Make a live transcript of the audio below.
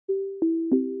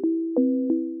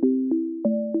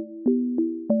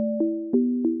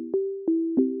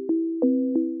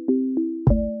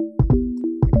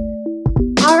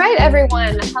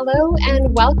everyone. Hello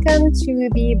and welcome to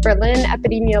the Berlin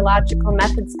Epidemiological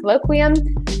Methods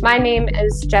Colloquium. My name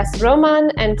is Jess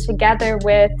Roman, and together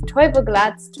with Teuvo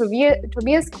Glatz,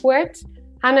 Tobias Kurt,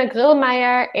 Hannah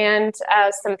Grillmeier, and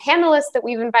some panelists that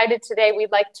we've invited today,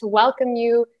 we'd like to welcome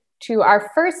you to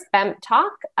our first BEMC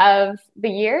talk of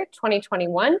the year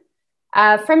 2021.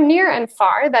 From near and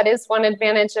far, that is one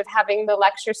advantage of having the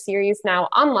lecture series now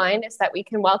online, is that we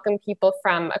can welcome people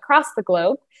from across the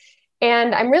globe.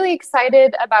 And I'm really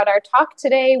excited about our talk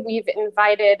today. We've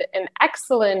invited an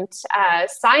excellent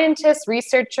scientist,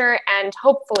 researcher, and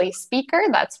hopefully speaker.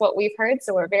 That's what we've heard,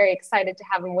 so we're very excited to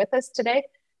have him with us today.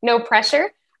 No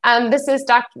pressure. This is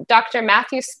Dr.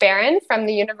 Matthew Sperrin from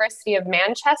the University of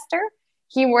Manchester.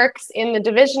 He works in the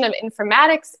Division of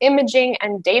Informatics, Imaging,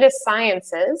 and Data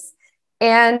Sciences.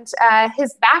 And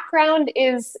his background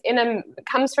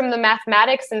comes from the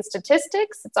mathematics and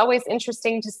statistics. It's always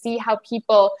interesting to see how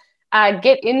people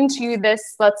get into this,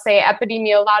 let's say,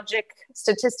 epidemiologic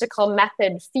statistical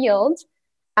method field.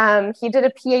 He did a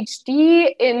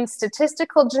PhD in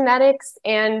statistical genetics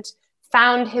and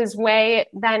found his way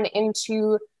then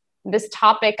into this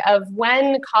topic of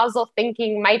when causal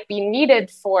thinking might be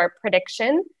needed for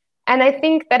prediction. And I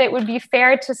think that it would be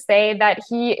fair to say that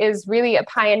he is really a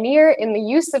pioneer in the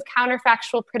use of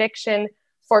counterfactual prediction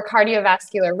for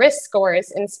cardiovascular risk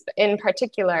scores in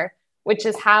particular, which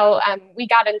is how we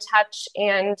got in touch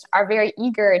and are very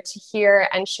eager to hear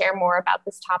and share more about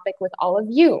this topic with all of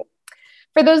you.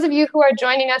 For those of you who are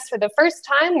joining us for the first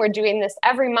time, we're doing this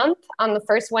every month on the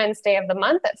first Wednesday of the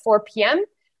month at 4 p.m.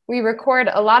 We record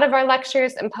a lot of our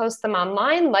lectures and post them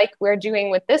online like we're doing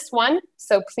with this one.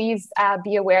 So please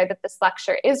be aware that this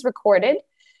lecture is recorded.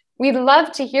 We'd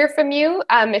love to hear from you.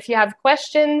 If you have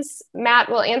questions, Matt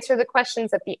will answer the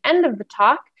questions at the end of the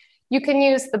talk. You can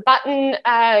use the button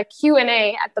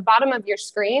Q&A at the bottom of your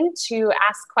screen to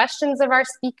ask questions of our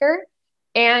speaker,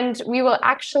 and we will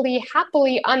actually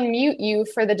happily unmute you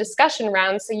for the discussion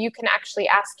round so you can actually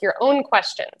ask your own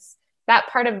questions. That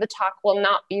part of the talk will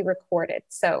not be recorded,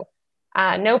 so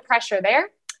no pressure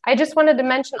there. I just wanted to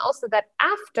mention also that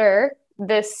after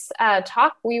this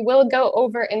talk, we will go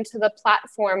over into the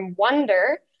platform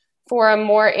Wonder for a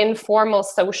more informal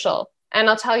social, and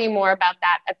I'll tell you more about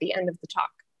that at the end of the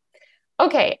talk.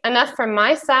 Okay, enough from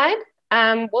my side.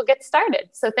 We'll get started.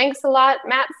 So thanks a lot,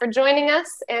 Matt, for joining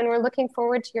us, and we're looking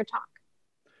forward to your talk.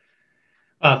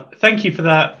 Thank you for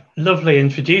that lovely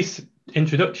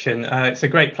introduction. It's a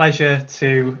great pleasure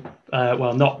to,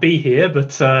 well, not be here,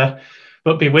 but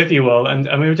be with you all. And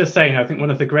we were just saying, I think one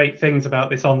of the great things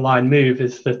about this online move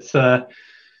is that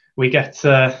we get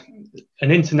an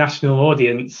international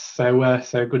audience.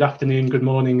 So good afternoon, good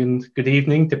morning, and good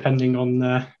evening, depending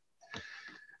on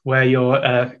where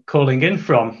you're calling in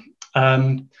from.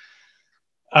 I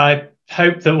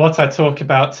hope that what I talk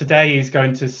about today is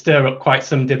going to stir up quite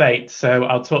some debate. So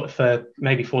I'll talk for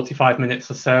maybe 45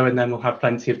 minutes or so, and then we'll have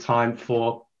plenty of time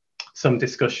for some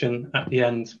discussion at the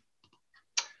end.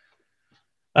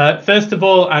 First of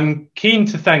all, I'm keen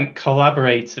to thank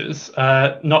collaborators,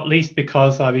 not least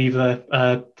because I've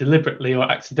either deliberately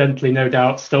or accidentally, no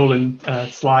doubt, stolen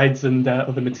slides and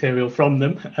other material from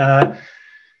them.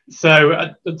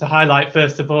 So to highlight,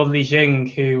 first of all, Li Jing,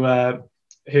 who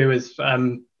has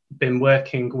been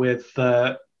working with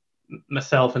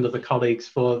myself and other colleagues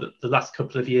for the last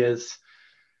couple of years,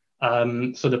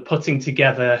 sort of putting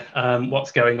together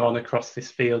what's going on across this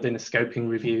field in a scoping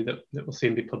review that will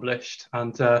soon be published.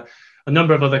 And a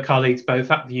number of other colleagues,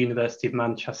 both at the University of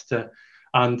Manchester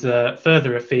and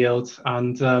further afield.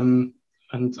 And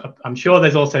I'm sure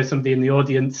there's also somebody in the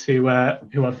audience who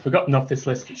I've forgotten off this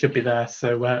list that should be there,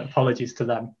 so apologies to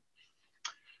them.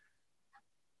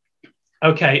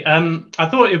 Okay, I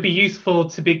thought it would be useful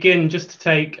to begin just to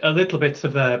take a little bit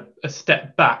of a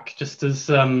step back, just as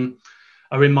a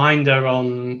reminder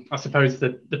on, I suppose,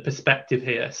 the perspective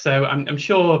here. So I'm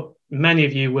sure many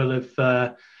of you will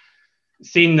have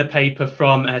seen the paper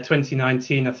from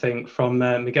 2019, I think, from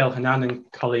Miguel Hanan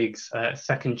and colleagues,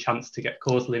 Second Chance to Get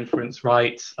Causal Inference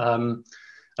Right,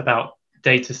 about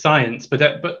data science. But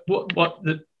what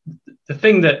the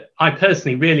thing that I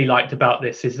personally really liked about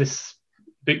this is this,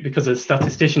 because as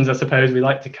statisticians, I suppose, we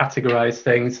like to categorize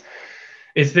things,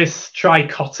 is this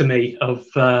trichotomy of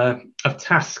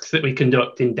tasks that we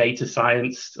conduct in data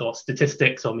science or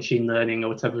statistics or machine learning or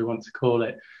whatever we want to call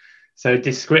it. So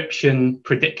description,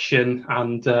 prediction,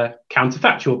 and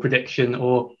counterfactual prediction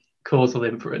or causal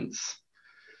inference.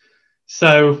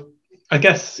 So I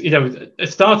guess, a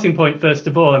starting point, first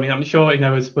of all, I mean, I'm sure,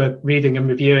 as we're reading and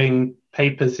reviewing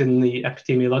papers in the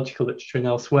epidemiological literature and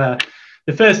elsewhere,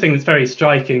 the first thing that's very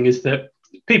striking is that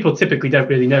people typically don't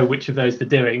really know which of those they're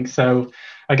doing. So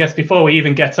I guess before we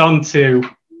even get on to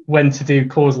when to do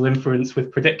causal inference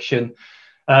with prediction,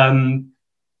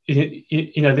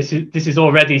 this is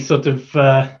already sort of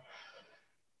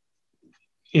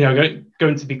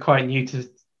going to be quite new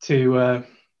to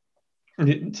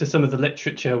some of the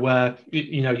literature, where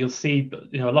you'll see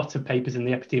a lot of papers in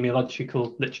the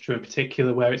epidemiological literature in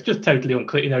particular where it's just totally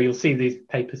unclear. You'll see these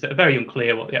papers that are very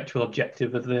unclear what the actual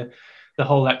objective of the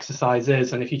whole exercise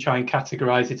is, and if you try and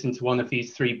categorize it into one of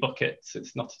these three buckets,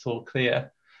 it's not at all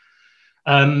clear.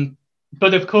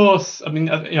 But of course, I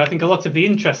think a lot of the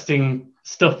interesting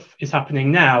stuff is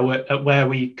happening now where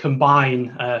we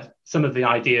combine some of the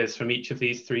ideas from each of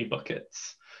these three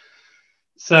buckets.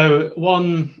 So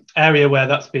one area where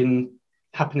that's been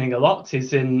happening a lot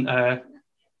is in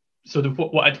sort of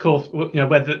what I'd call,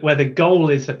 where the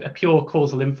goal is a pure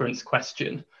causal inference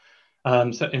question.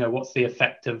 So, what's the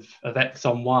effect of X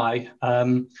on Y?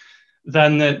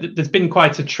 Then there's been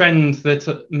quite a trend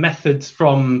that methods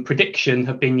from prediction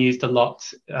have been used a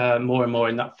lot more and more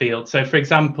in that field. So, for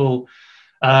example,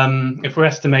 if we're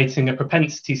estimating a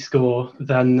propensity score,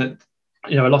 then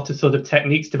a lot of sort of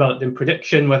techniques developed in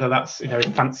prediction, whether that's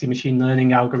fancy machine learning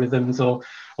algorithms or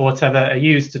whatever, are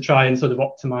used to try and sort of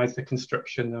optimize the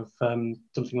construction of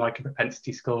something like a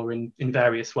propensity score in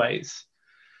various ways.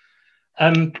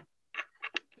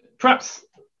 Perhaps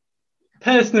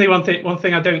personally, one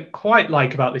thing I don't quite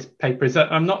like about this paper is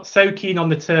that I'm not so keen on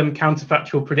the term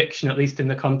counterfactual prediction, at least in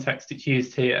the context it's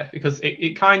used here, because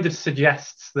it kind of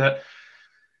suggests that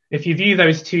if you view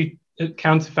those two,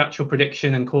 counterfactual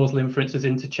prediction and causal inference, as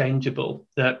interchangeable,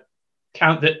 that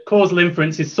causal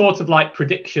inference is sort of like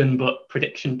prediction, but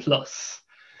prediction plus.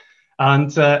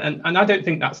 And I don't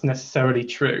think that's necessarily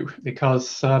true,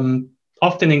 because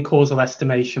often in causal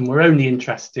estimation, we're only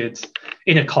interested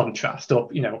in a contrast, or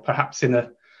perhaps in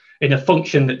a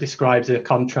function that describes a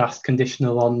contrast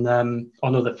conditional on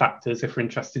other factors, if we're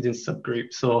interested in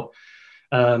subgroups, or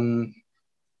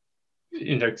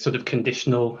sort of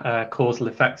conditional causal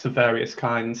effects of various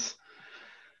kinds.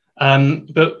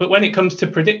 But when it comes to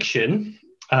prediction,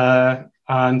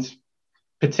 and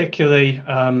particularly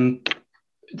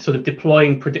sort of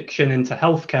deploying prediction into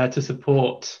healthcare to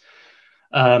support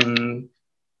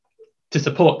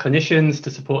clinicians,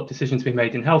 to support decisions being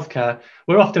made in healthcare,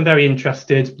 we're often very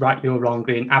interested, rightly or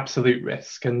wrongly, in absolute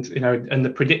risk. And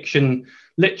the prediction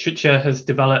literature has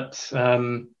developed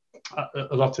a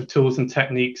lot of tools and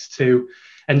techniques to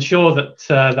ensure that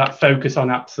that focus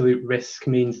on absolute risk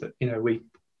means that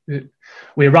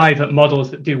we arrive at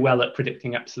models that do well at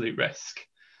predicting absolute risk.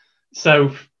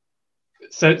 So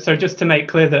just to make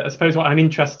clear that I suppose what I'm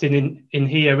interested in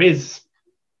here is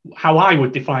how I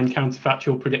would define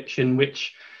counterfactual prediction,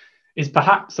 which is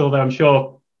perhaps, although I'm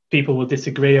sure people will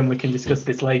disagree and we can discuss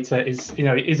this later, is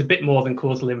a bit more than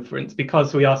causal inference,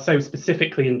 because we are so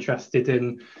specifically interested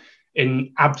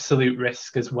in absolute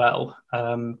risk as well.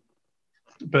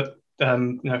 But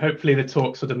hopefully the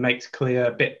talk sort of makes clear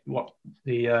a bit what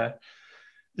the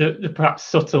perhaps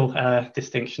subtle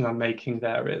distinction I'm making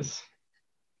there is.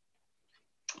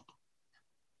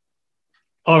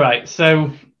 All right,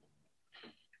 so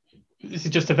this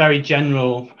is just a very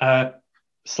general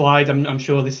slide. I'm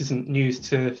sure this isn't news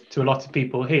to a lot of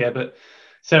people here, but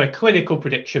so a clinical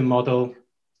prediction model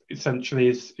essentially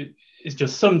is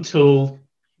just some tool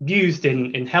used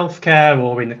in healthcare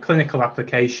or in a clinical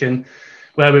application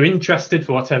where we're interested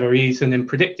for whatever reason in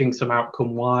predicting some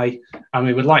outcome Y, and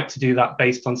we would like to do that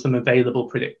based on some available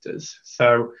predictors.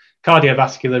 So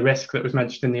cardiovascular risk that was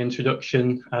mentioned in the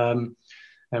introduction,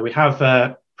 we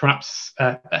have perhaps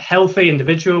a healthy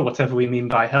individual, whatever we mean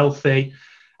by healthy,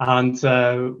 and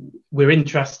we're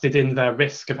interested in their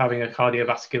risk of having a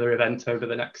cardiovascular event over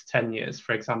the next 10 years,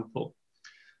 for example.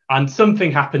 And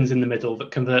something happens in the middle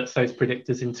that converts those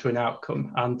predictors into an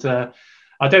outcome. And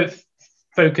I don't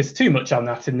focus too much on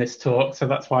that in this talk, so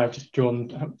that's why I've just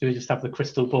have the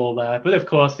crystal ball there. But of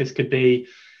course, this could be,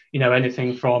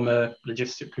 anything from a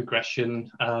logistic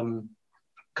regression,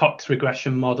 Cox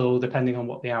regression model, depending on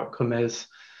what the outcome is,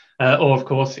 or of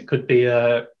course it could be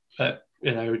a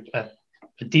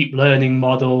deep learning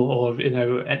model, or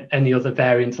any other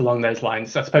variant along those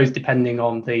lines. I suppose depending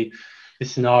on the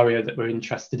scenario that we're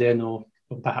interested in, or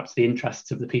perhaps the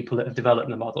interests of the people that have developed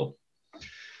the model.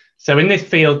 So in this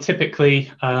field,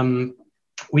 typically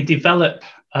we develop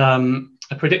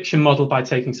a prediction model by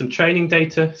taking some training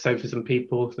data, so for some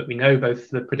people that we know, both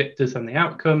the predictors and the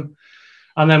outcome,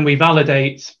 and then we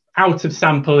validate out of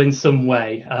sample in some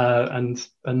way, and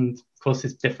of course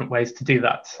there's different ways to do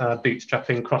that,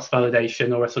 bootstrapping,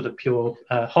 cross-validation, or a sort of pure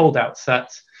holdout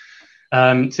set.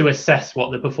 to assess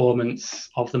what the performance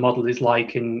of the model is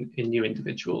like in new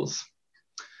individuals.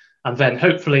 And then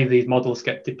hopefully these models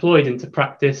get deployed into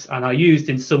practice and are used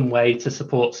in some way to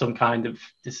support some kind of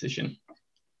decision.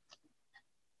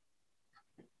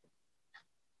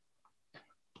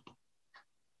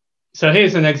 So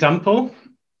here's an example.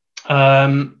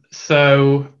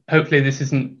 So hopefully this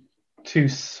isn't too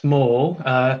small,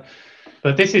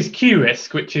 but this is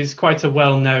QRisk, which is quite a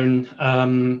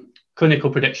well-known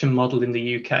clinical prediction model in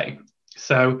the UK.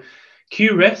 So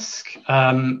QRisk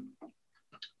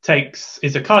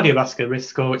is a cardiovascular risk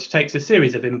score which takes a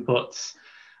series of inputs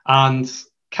and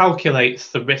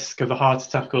calculates the risk of a heart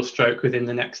attack or stroke within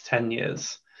the next 10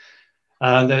 years.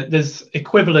 There's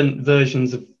equivalent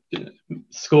versions of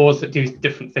scores that do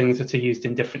different things that are used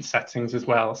in different settings as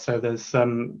well. So there's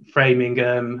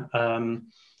Framingham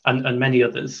and many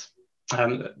others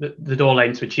that all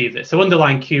aim to achieve this. So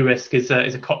underlying QRisk is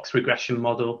a Cox regression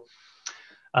model,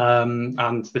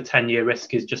 and the 10-year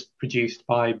risk is just produced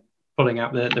by pulling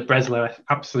out the Breslow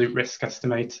absolute risk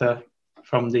estimator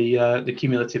from the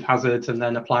cumulative hazards and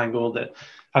then applying all the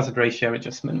hazard ratio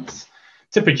adjustments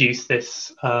to produce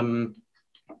this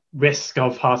risk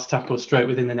of heart attack or stroke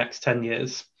within the next 10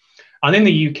 years. And in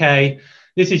the UK,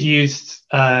 this is used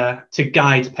to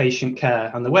guide patient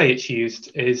care. And the way it's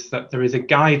used is that there is a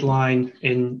guideline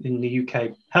in the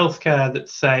UK healthcare that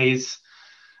says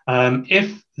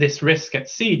if this risk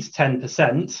exceeds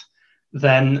 10%,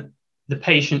 then the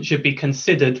patient should be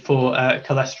considered for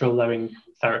cholesterol lowering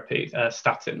therapy,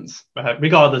 statins,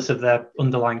 regardless of their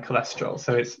underlying cholesterol.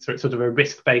 So it's sort of a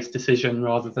risk-based decision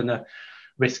rather than a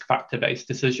risk factor-based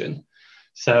decision.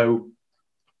 So,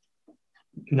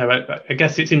 I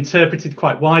guess it's interpreted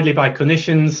quite widely by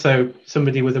clinicians. So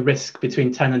somebody with a risk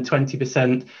between 10 and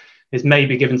 20% is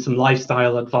maybe given some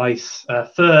lifestyle advice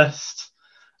first.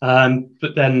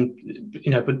 But then,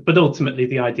 but ultimately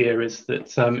the idea is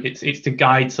that it's to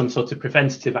guide some sort of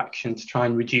preventative action to try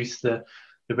and reduce the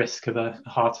risk of a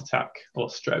heart attack or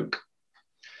stroke.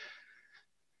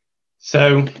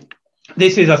 So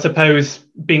this is, I suppose,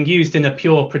 being used in a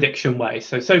pure prediction way.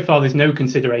 So far there's no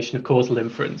consideration of causal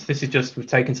inference. This is just, we've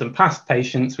taken some past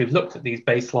patients, we've looked at these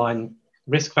baseline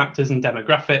risk factors and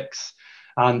demographics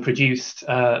and produced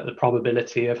the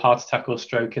probability of heart attack or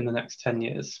stroke in the next 10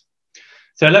 years.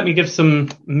 So let me give some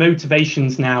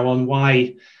motivations now on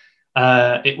why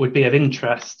it would be of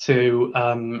interest to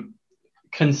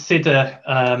consider,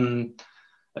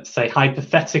 let's say,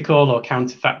 hypothetical or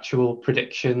counterfactual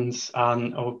predictions,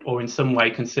 or in some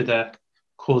way consider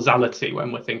causality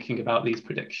when we're thinking about these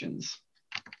predictions.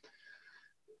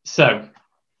 So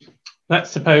let's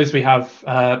suppose we have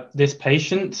this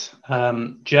patient,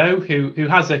 Joe, who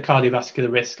has a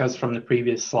cardiovascular risk, as from the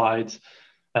previous slide,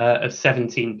 of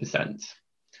 17%.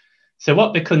 So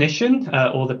what the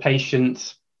clinician or the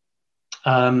patient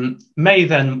may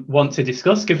then want to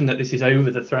discuss, given that this is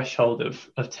over the threshold of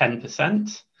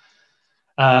 10%,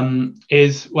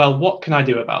 is, well, what can I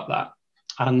do about that?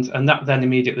 And that then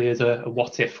immediately is a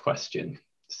what if question.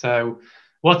 So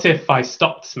what if I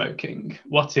stopped smoking?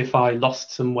 What if I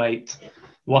lost some weight?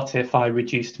 What if I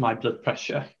reduced my blood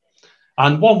pressure?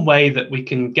 And one way that we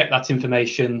can get that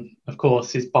information, of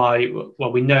course, is by,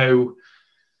 well, we know,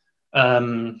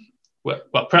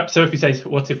 well, perhaps, so if we say,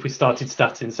 what if we started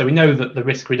statin? So we know that the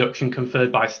risk reduction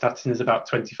conferred by statin is about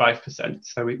 25%.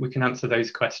 So we can answer those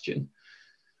questions.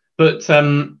 But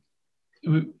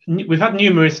we've had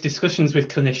numerous discussions with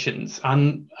clinicians,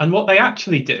 and what they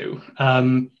actually do,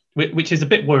 which is a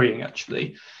bit worrying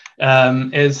actually,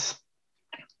 is,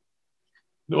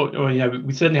 or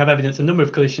we certainly have evidence a number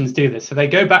of clinicians do this. So they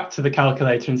go back to the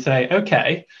calculator and say,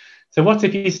 okay, so what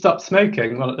if you stop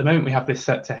smoking? Well, at the moment we have this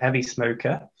set to heavy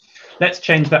smoker. Let's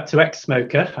change that to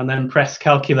ex-smoker and then press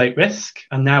calculate risk.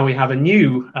 And now we have a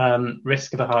new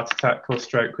risk of a heart attack or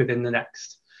stroke within the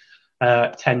next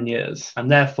 10 years. And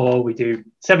therefore we do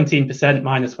 17%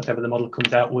 minus whatever the model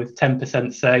comes out with,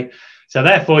 10% say. So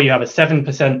therefore you have a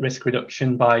 7% risk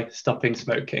reduction by stopping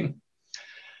smoking.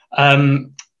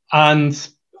 And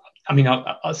I mean,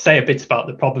 I'll say a bit about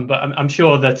the problem, but I'm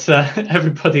sure that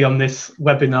everybody on this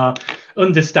webinar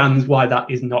understands why that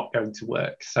is not going to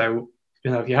work. So,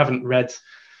 if you haven't read,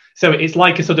 so it's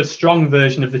like a sort of strong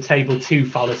version of the table 2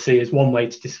 fallacy is one way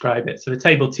to describe it. So the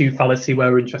table 2 fallacy,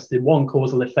 where we're interested in one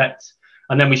causal effect,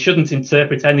 and then we shouldn't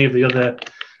interpret any of the other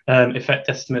effect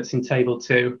estimates in table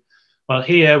 2. Well,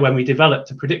 here, when we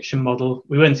developed a prediction model,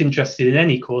 we weren't interested in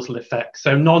any causal effect.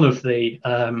 So none of the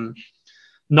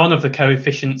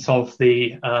coefficients of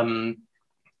the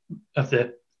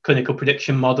clinical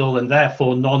prediction model, and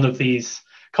therefore none of these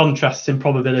contrasts in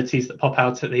probabilities that pop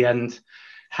out at the end,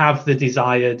 have the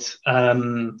desired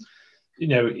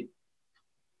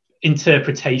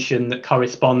interpretation that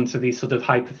correspond to these sort of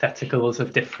hypotheticals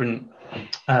of different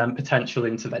potential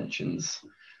interventions.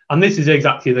 And this is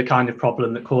exactly the kind of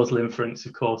problem that causal inference,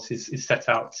 of course, is set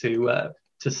out to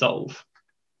solve.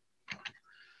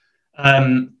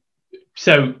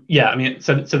 So yeah, I mean,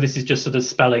 so this is just sort of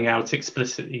spelling out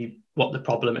explicitly what the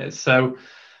problem is. So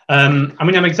I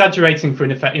mean, I'm exaggerating for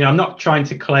an effect. I'm not trying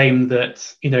to claim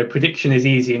that prediction is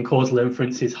easy and causal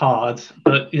inference is hard,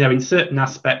 but in certain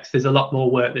aspects, there's a lot more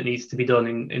work that needs to be done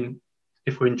in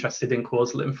if we're interested in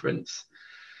causal inference.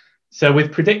 So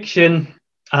with prediction,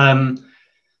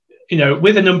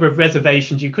 with a number of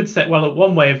reservations, you could say, well,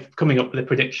 one way of coming up with a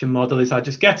prediction model is I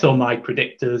just get all my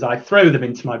predictors, I throw them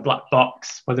into my black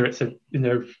box, whether it's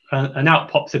and out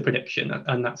pops a prediction,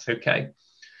 and that's okay.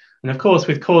 And of course,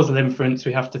 with causal inference,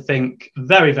 we have to think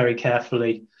very, very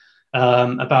carefully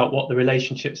about what the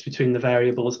relationships between the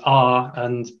variables are,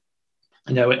 and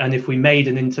and if we made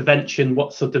an intervention,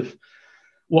 what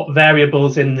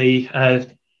variables in the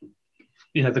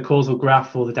the causal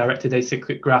graph or the directed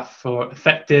acyclic graph are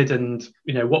affected, and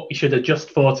what we should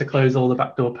adjust for to close all the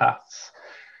backdoor paths.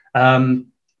 I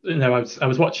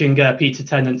was watching Peter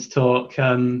Tennant's talk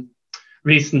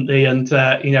recently, and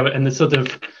and the sort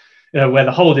of where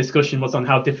the whole discussion was on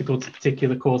how difficult a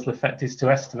particular causal effect is to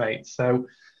estimate. So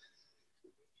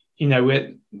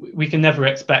we can never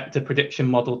expect a prediction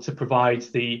model to provide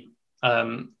the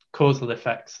causal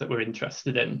effects that we're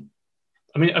interested in.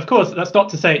 I mean, of course, that's not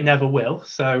to say it never will.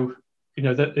 So,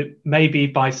 that it may be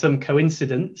by some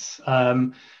coincidence,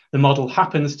 the model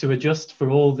happens to adjust for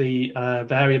all the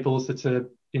variables that are,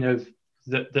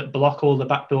 that block all the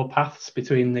backdoor paths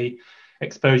between the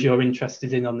exposure you're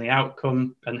interested in on the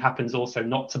outcome, and happens also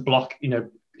not to block,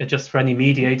 adjust for any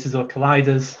mediators or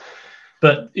colliders.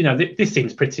 But, this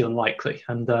seems pretty unlikely,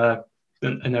 and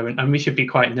we should be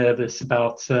quite nervous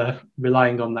about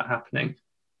relying on that happening.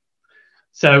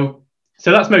 So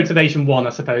that's motivation one,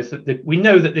 I suppose, that we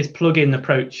know that this plug-in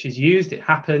approach is used, it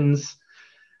happens,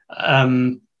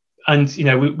 and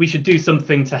we should do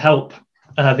something to help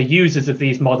the users of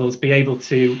these models be able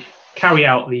to carry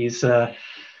out these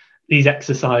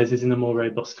exercises in a more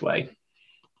robust way.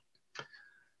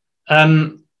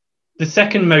 The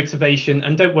second motivation,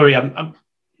 and don't worry, I'm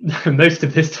most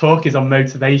of this talk is on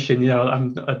motivation.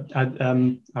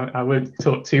 I won't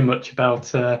talk too much about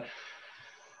the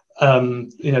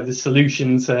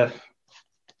solutions are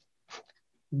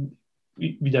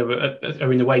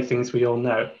in the way things we all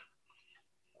know.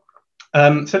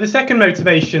 So the second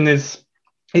motivation is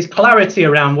clarity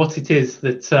around what it is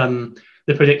that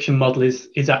the prediction model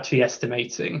is actually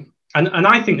estimating. And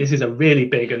I think this is a really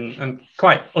big and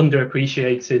quite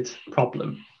underappreciated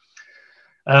problem.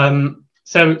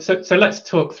 So let's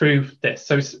talk through this.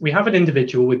 So we have an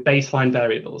individual with baseline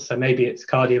variables. So maybe it's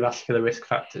cardiovascular risk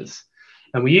factors.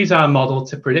 And we use our model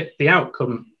to predict the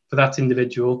outcome for that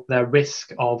individual, their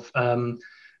risk of a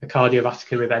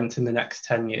cardiovascular event in the next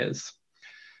 10 years.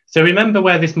 So remember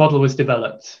where this model was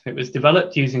developed. It was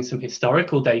developed using some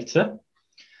historical data.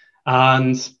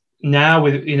 And now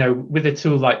with a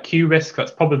tool like QRisk,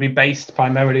 that's probably based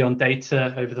primarily on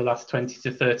data over the last 20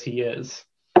 to 30 years.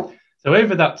 So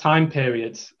over that time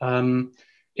period,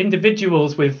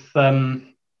 individuals with high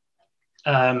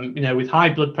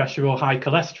blood pressure or high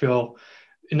cholesterol,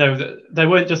 they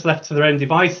weren't just left to their own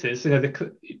devices.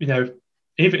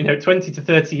 Even 20 to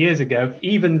 30 years ago,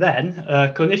 even then,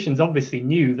 clinicians obviously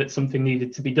knew that something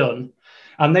needed to be done,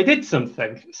 and they did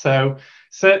something. So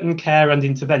certain care and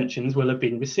interventions will have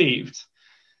been received.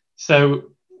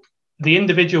 So the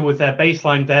individual with their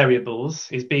baseline variables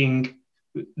is being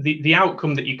the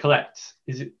outcome that you collect,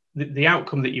 is the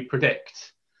outcome that you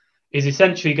predict, is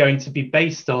essentially going to be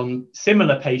based on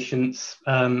similar patients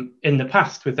in the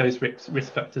past with those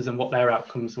risk factors and what their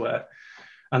outcomes were.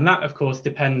 And that, of course,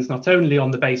 depends not only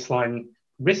on the baseline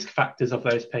risk factors of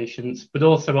those patients, but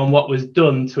also on what was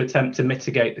done to attempt to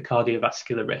mitigate the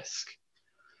cardiovascular risk.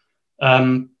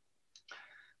 And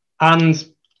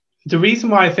the reason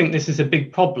why I think this is a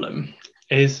big problem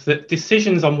is that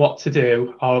decisions on what to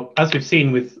do are, as we've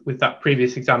seen with that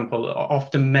previous example, are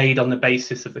often made on the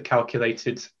basis of the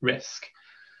calculated risk.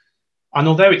 And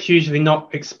although it's usually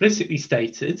not explicitly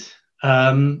stated,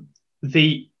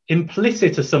 the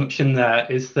implicit assumption there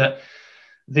is that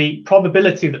the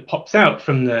probability that pops out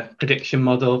from the prediction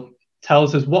model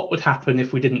tells us what would happen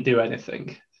if we didn't do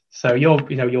anything. So your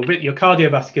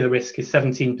cardiovascular risk is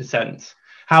 17%.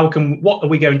 What are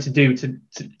we going to do to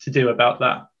do about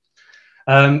that?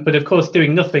 But of course,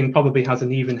 doing nothing probably has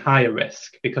an even higher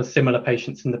risk because similar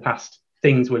patients in the past,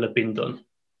 things will have been done.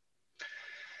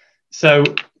 So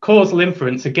causal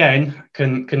inference, again,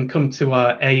 can come to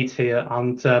our aid here.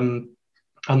 And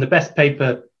the best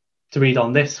paper to read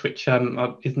on this, which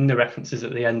is in the references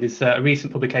at the end, is a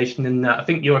recent publication in, I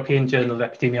think, European Journal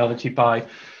of Epidemiology by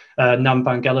Nam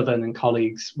van Gelleren and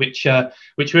colleagues, which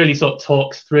really sort of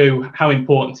talks through how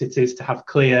important it is to have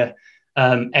clear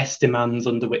estimands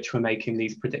under which we're making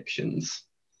these predictions.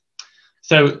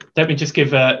 So let me just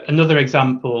give another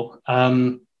example.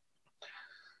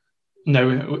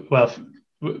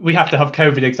 We have to have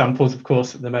COVID examples, of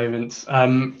course, at the moment.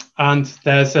 And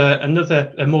there's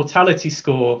a mortality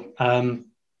score,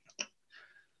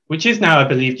 which is now, I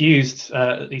believe, used,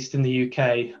 at least in the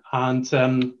UK.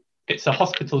 And it's a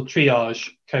hospital triage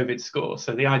COVID score.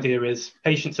 So the idea is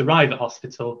patients arrive at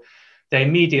hospital, they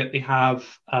immediately have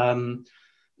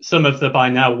some of the by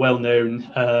now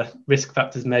well-known risk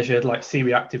factors measured, like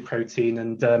C-reactive protein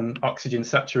and oxygen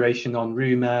saturation on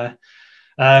room air.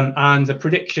 And a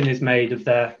prediction is made of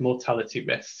their mortality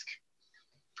risk.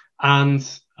 And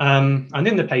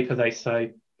in the paper, they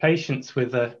say patients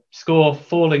with a score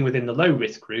falling within the low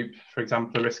risk group, for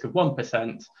example, a risk of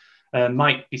 1%,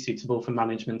 might be suitable for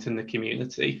management in the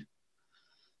community,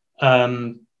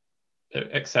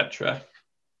 etc.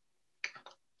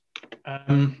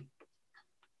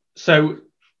 So,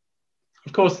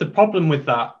 of course, the problem with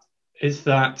that is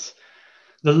that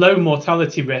the low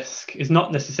mortality risk is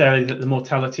not necessarily that the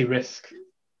mortality risk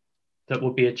that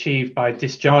will be achieved by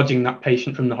discharging that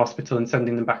patient from the hospital and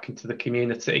sending them back into the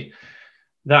community.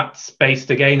 That's based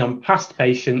again on past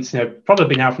patients,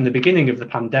 probably now from the beginning of the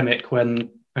pandemic when,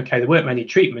 okay, there weren't many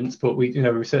treatments, but we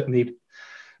were certainly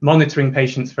monitoring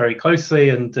patients very closely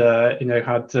and,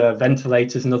 had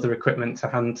ventilators and other equipment to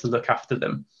hand to look after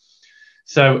them.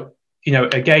 So,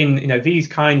 again, these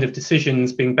kind of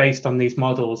decisions being based on these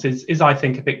models is I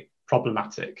think, a bit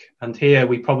problematic. And here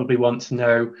we probably want to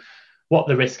know what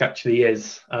the risk actually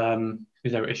is,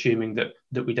 assuming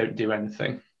that we don't do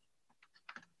anything.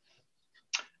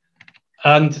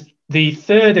 And the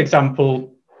third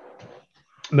example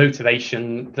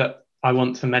motivation that I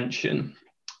want to mention,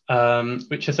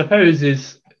 which I suppose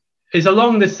is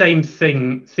along the same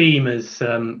theme as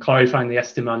clarifying the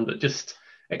estimand, but just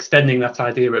extending that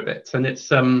idea a bit. And it's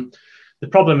the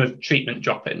problem of treatment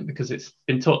drop-in, because it's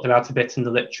been talked about a bit in the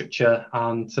literature,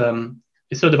 and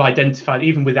it's sort of identified,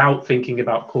 even without thinking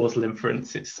about causal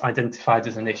inference, it's identified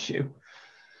as an issue.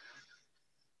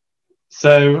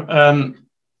 So,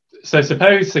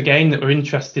 suppose again that we're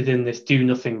interested in this do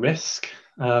nothing risk.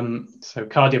 So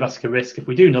cardiovascular risk, if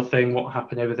we do nothing, what will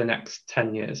happen over the next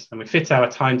 10 years? And we fit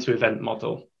our time to event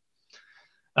model.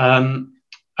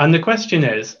 And the question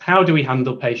is, how do we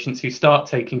handle patients who start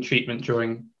taking treatment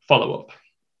during follow-up?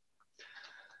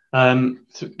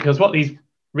 Because what these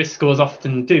risk scores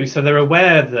often do, so they're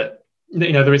aware that,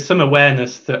 there is some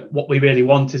awareness that what we really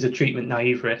want is a treatment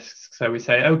naive risk. So we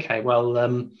say, okay, well,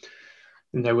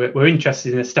 we're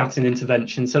interested in a statin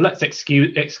intervention, so let's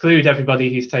exclude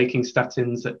everybody who's taking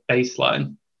statins at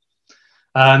baseline.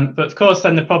 But of course,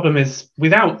 then the problem is,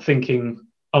 without thinking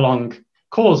along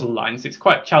causal lines, it's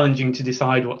quite challenging to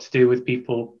decide what to do with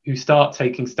people who start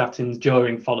taking statins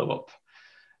during follow-up.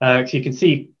 So you can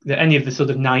see that any of the sort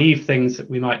of naive things that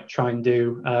we might try and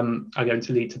do are going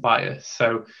to lead to bias.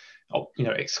 So,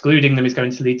 excluding them is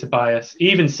going to lead to bias.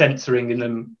 Even censoring in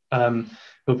them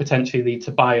will potentially lead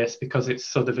to bias, because it's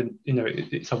sort of,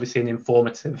 it's obviously an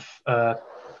informative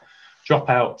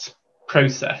dropout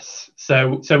process.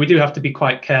 So we do have to be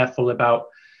quite careful about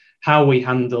how we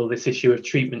handle this issue of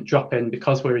treatment drop-in,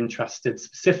 because we're interested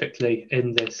specifically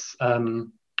in this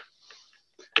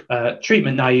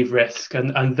treatment naive risk.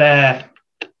 And there,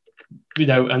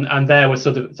 and there we're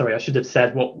sort of, sorry, I should have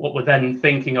said what we're then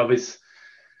thinking of is,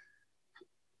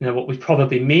 what we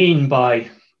probably mean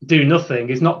by do nothing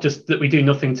is not just that we do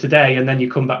nothing today and then you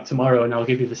come back tomorrow and I'll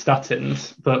give you the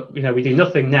statins, but we do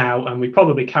nothing now and we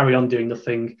probably carry on doing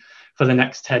nothing for the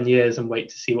next 10 years and wait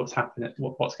to see what's happening,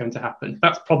 what's going to happen.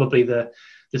 That's probably the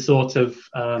sort of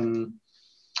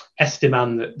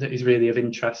estimand that is really of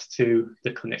interest to the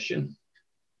clinician.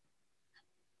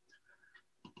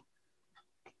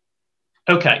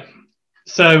 Okay,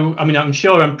 so I'm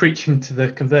sure I'm preaching to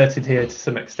the converted here to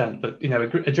some extent, but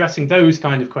addressing those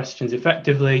kind of questions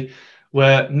effectively,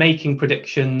 we're making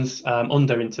predictions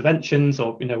under interventions,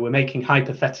 or we're making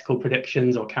hypothetical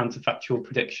predictions or counterfactual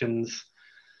predictions.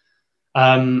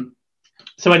 So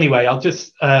anyway, I'll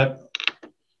just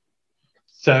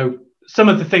so some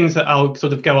of the things that I'll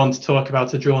sort of go on to talk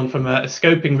about are drawn from a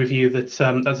scoping review that,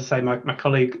 as I say, my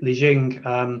colleague Li Jing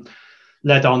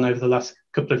led on over the last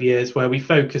couple of years, where we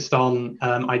focused on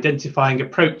identifying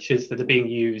approaches that are being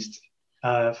used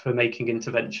for making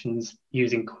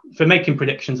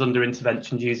predictions under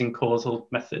interventions using causal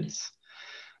methods.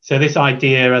 So this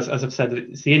idea, as I've said,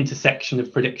 it's the intersection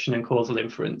of prediction and causal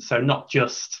inference. So not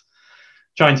just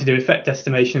trying to do effect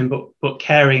estimation, but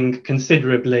caring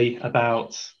considerably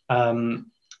about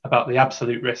the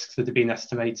absolute risks that have been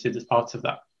estimated as part of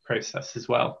that process as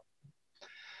well.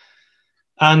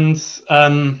 And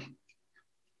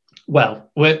well,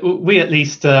 we at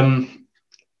least, when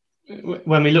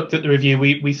we looked at the review,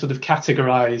 we sort of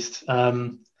categorized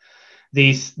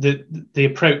the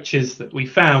approaches that we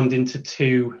found into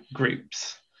two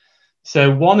groups.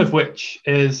 So one of which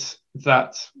is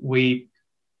that we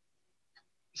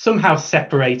somehow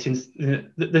separate,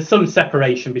 there's some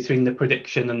separation between the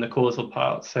prediction and the causal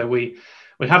part. So we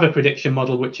have a prediction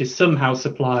model which is somehow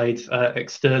supplied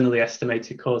externally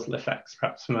estimated causal effects,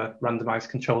 perhaps from a randomized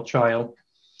controlled trial.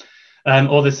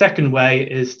 Or the second way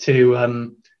is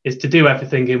to do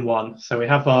everything in one. So we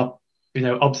have our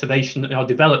our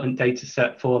development data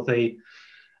set for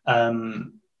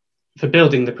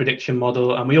building the prediction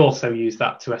model, and we also use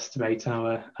that to estimate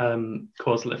our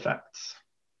causal effects.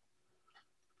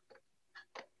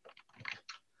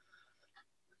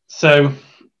 So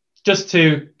just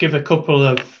to give a couple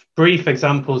of brief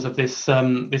examples of this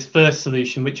this first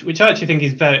solution, which I actually think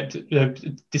is very,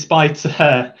 despite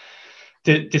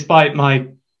my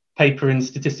paper in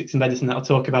Statistics and Medicine that I'll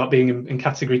talk about being in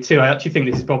category 2, I actually think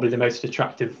this is probably the most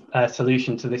attractive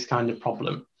solution to this kind of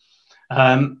problem.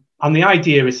 And the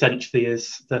idea essentially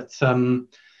is that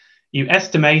you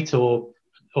estimate or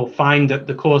find that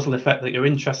the causal effect that you're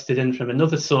interested in from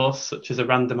another source, such as a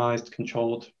randomized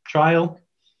controlled trial,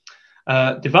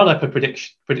 develop a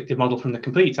predictive model from the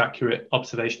complete accurate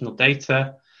observational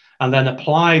data, and then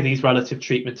apply these relative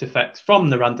treatment effects from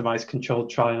the randomized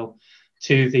controlled trial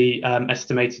to the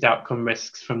estimated outcome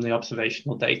risks from the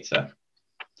observational data.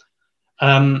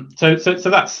 So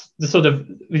that's the sort of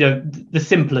the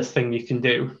simplest thing you can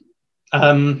do.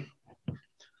 A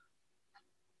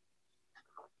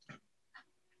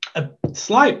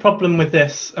slight problem with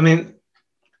this, I mean,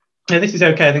 this is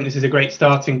okay. I think this is a great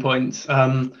starting point.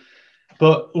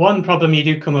 But one problem you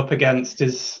do come up against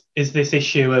is this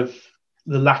issue of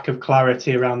the lack of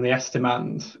clarity around the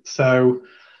estimand. So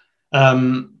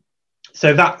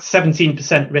that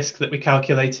 17% risk that we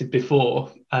calculated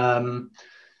before,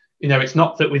 it's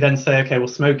not that we then say, okay, well,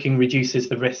 smoking reduces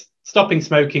the risk. Stopping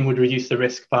smoking would reduce the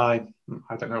risk by,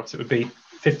 I don't know what it would be,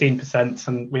 15%,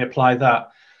 and we apply that,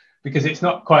 because it's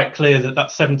not quite clear that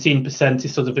 17%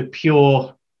 is sort of a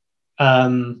pure,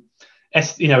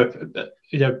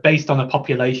 based on a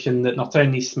population that not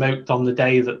only smoked on the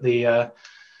day that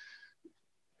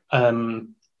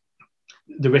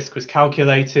the risk was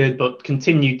calculated, but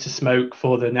continued to smoke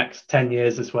for the next 10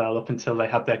 years as well, up until they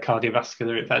had their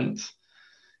cardiovascular event.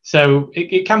 So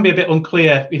it can be a bit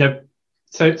unclear,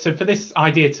 So for this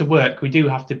idea to work, we do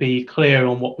have to be clear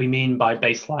on what we mean by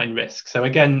baseline risk. So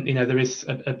again, there is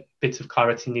a bit of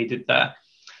clarity needed there.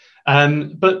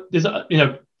 But there's,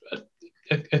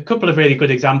 a couple of really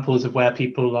good examples of where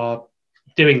people are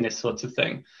doing this sort of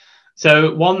thing.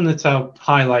 So one that I'll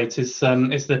highlight is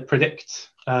the PREDICT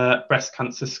breast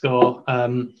cancer score,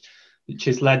 which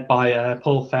is led by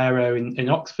Paul Farrow in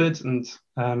Oxford and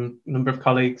a number of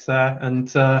colleagues there.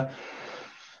 And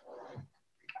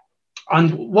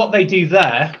what they do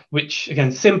there, which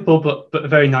again, simple but a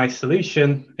very nice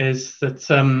solution, is that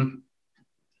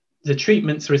the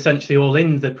treatments are essentially all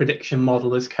in the prediction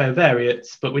model as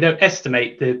covariates, but we don't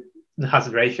estimate the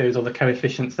hazard ratios or the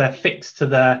coefficients. They're fixed to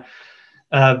their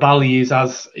values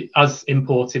as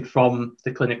imported from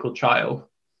the clinical trial.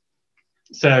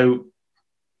 So,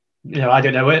 I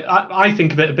don't know. I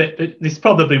think of it a bit. This is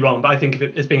probably wrong, but I think of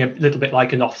it as being a little bit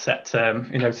like an offset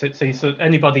term. So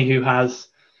anybody who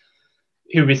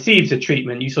receives a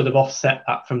treatment, you sort of offset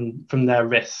that from their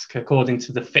risk according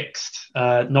to the fixed,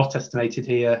 not estimated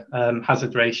here,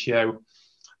 hazard ratio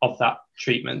of that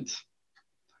treatment.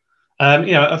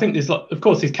 I think there's, of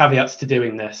course, there's caveats to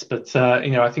doing this, but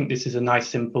I think this is a nice,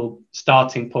 simple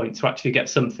starting point to actually get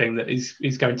something that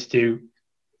is going to do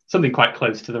something quite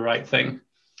close to the right thing.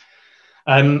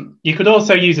 You could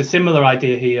also use a similar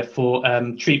idea here for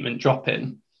treatment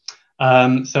drop-in.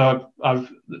 So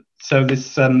there's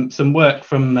some work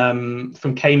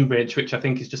from Cambridge, which I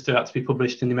think is just about to be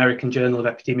published in the American Journal of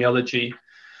Epidemiology,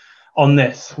 on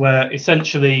this, where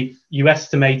essentially you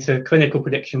estimate a clinical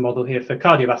prediction model here for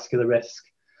cardiovascular risk,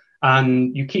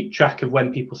 and you keep track of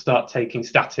when people start taking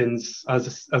statins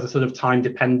as a sort of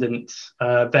time-dependent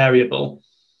variable,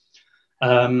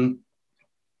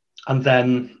 and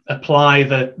then apply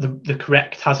the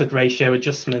correct hazard ratio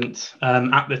adjustment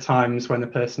at the times when the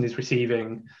person is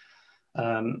receiving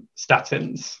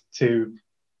statins to,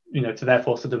 to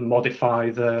therefore sort of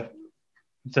modify the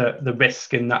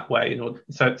risk in that way.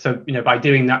 So by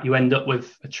doing that, you end up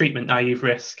with a treatment naive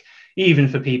risk, even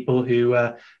for people who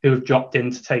have dropped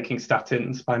into taking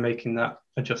statins by making that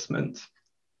adjustment.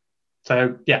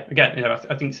 So yeah, again,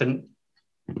 I think it's a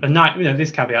nice,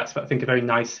 this caveats, but I think a very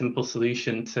nice, simple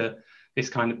solution to this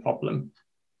kind of problem.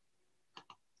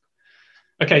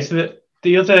 Okay, so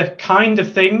the other kind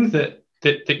of thing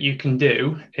that you can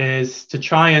do is to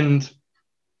try and,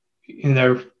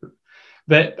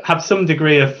 but have some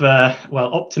degree of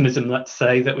optimism, let's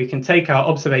say, that we can take our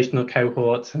observational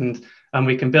cohort and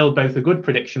we can build both a good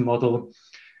prediction model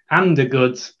and a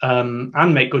good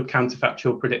and make good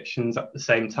counterfactual predictions at the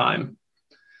same time.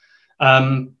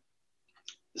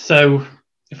 So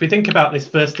if we think about this,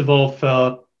 first of all,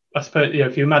 I suppose,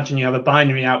 if you imagine you have a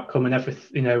binary outcome and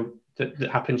everything,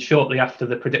 that happens shortly after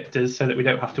the predictors, so that we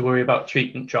don't have to worry about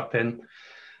treatment drop-in.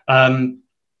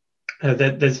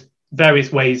 There's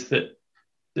various ways that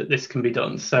this can be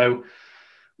done. So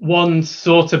one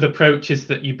sort of approach is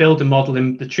that you build a model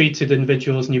in the treated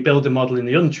individuals and you build a model in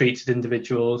the untreated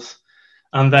individuals.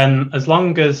 And then as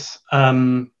long as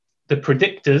the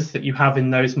predictors that you have in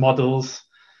those models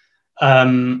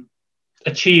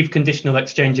achieve conditional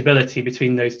exchangeability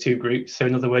between those two groups. So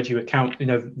in other words,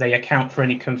 they account for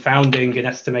any confounding in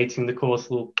estimating the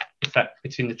causal effect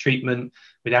between the treatment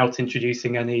without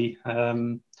introducing any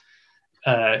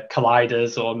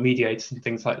colliders or mediators and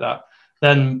things like that.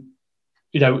 Then,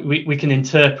 we can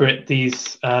interpret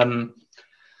these kind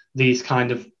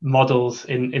of models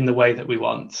in the way that we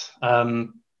want.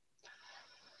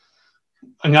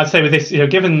 I'd say with this,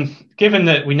 given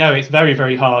that we know it's very,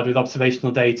 very hard with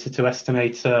observational data to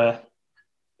estimate, a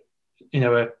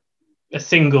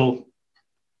single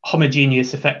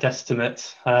homogeneous effect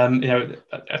estimate.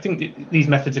 I think these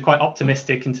methods are quite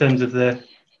optimistic in terms of the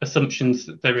assumptions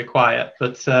that they require.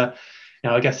 But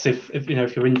I guess if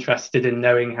you're interested in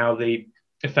knowing how the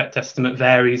effect estimate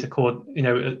varies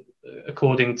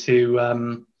according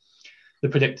to the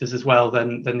predictors as well,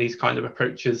 then these kind of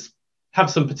approaches have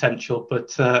some potential,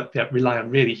 but rely on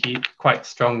really quite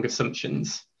strong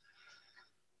assumptions.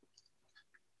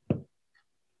 And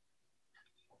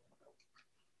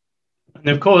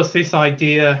of course, this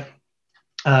idea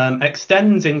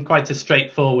extends in quite a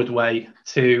straightforward way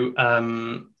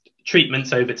to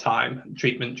treatments over time,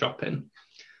 treatment drop-in.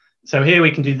 So here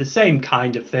we can do the same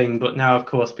kind of thing, but now, of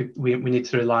course, we need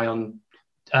to rely on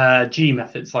G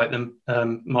methods like the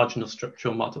marginal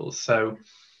structural models. So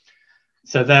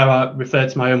there I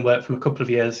referred to my own work from a couple of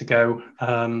years ago,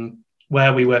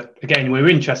 where we were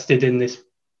interested in this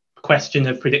question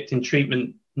of predicting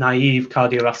treatment naive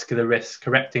cardiovascular risk,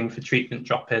 correcting for treatment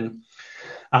drop-in.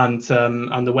 And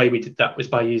the way we did that was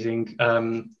by using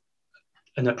an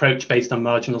approach based on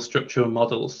marginal structural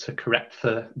models to correct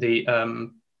for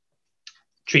the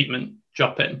treatment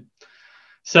drop-in.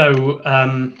 So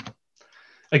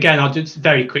again, I'll just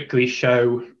very quickly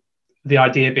show the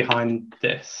idea behind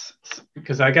this,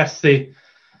 because I guess the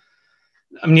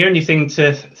only thing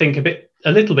to think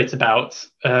a little bit about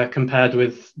compared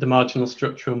with the marginal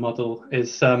structural model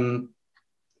is that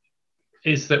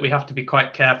we have to be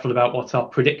quite careful about what our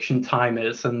prediction time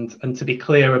is, and to be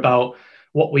clear about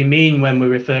what we mean when we're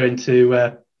referring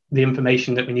to the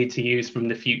information that we need to use from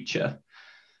the future.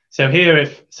 So here,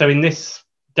 in this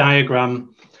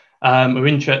diagram,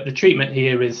 the treatment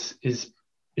here is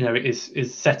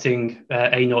setting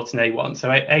A0 and A1. So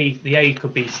the A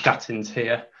could be statins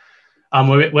here, and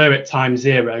we're at time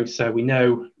 0, so we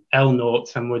know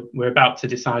L0, and we're about to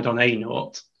decide on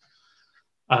A0.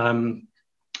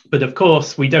 But of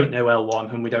course, we don't know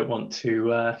L1, and we don't want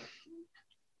to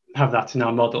have that in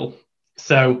our model.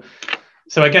 So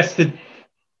I guess the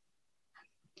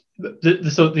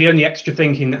only extra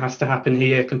thinking that has to happen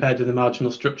here compared to the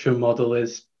marginal structural model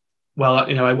is, well,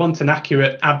 I want an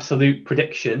accurate absolute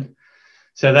prediction.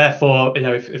 So therefore,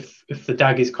 if the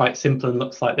DAG is quite simple and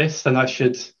looks like this, then I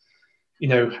should,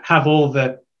 have all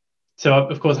the. So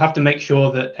of course, I have to make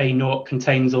sure that A0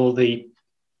 contains all the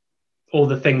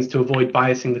things to avoid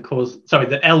biasing the cause. Sorry,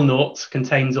 the L0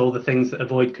 contains all the things that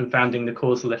avoid confounding the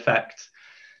causal effect.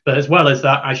 But as well as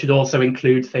that, I should also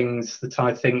include things that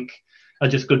I think are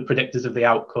just good predictors of the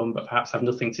outcome, but perhaps have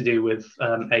nothing to do with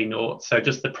A0. So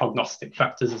just the prognostic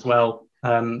factors as well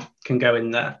can go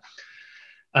in there.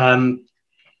 And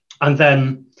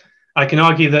then I can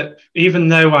argue that even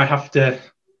though I have to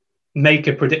make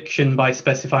a prediction by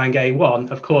specifying A1,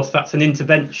 of course, that's an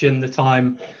intervention that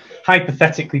I'm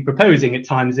hypothetically proposing at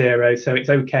time 0. So it's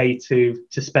okay to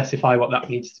specify what that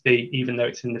needs to be, even though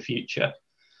it's in the future.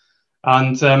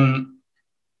 And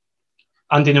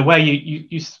and in a way, you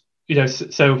know,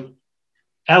 so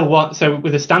L1. So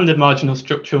with a standard marginal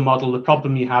structural model, the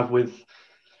problem you have with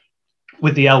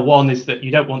the L1 is that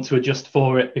you don't want to adjust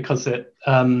for it because it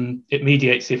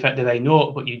mediates the effect of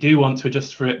A0, but you do want to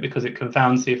adjust for it because it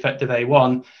confounds the effect of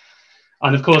A1.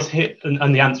 And of course,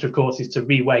 and the answer, of course, is to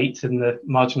reweight in the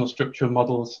marginal structural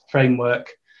models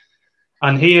framework.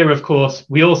 And here, of course,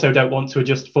 we also don't want to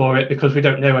adjust for it because we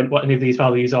don't know what any of these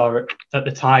values are at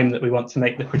the time that we want to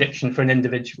make the prediction for an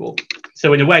individual.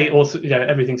 So in a way, also, you know,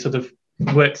 everything sort of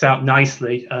works out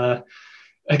nicely,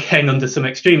 again, under some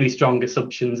extremely strong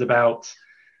assumptions about,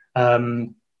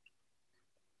 you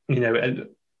know,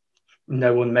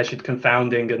 no unmeasured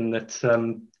confounding, and that,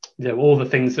 you know, all the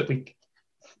things that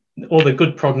all the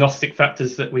good prognostic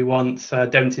factors that we want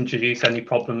don't introduce any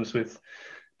problems with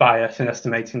bias in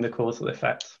estimating the causal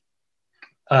effect.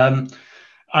 And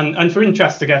for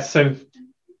interest, I guess, so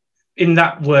in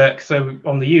that work, so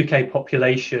on the UK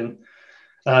population,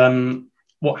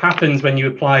 what happens when you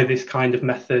apply this kind of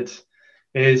method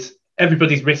is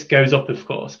everybody's risk goes up, of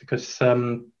course, because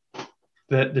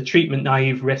the treatment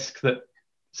naive risk that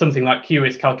something like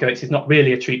Q-risk calculates is not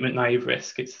really a treatment naive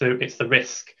risk. It's the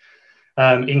risk,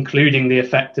 including the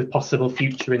effect of possible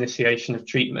future initiation of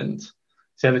treatment.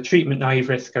 So the treatment naive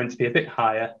risk is going to be a bit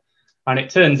higher. And it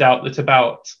turns out that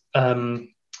about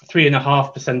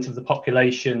 3.5% of the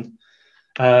population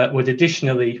would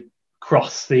additionally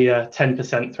cross the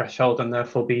 10% threshold and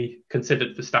therefore be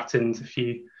considered for statins if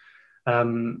you,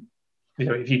 you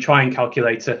know, if you try and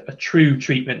calculate a true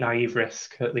treatment naive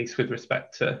risk, at least with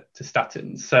respect to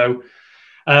statins. So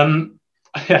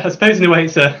I suppose in a way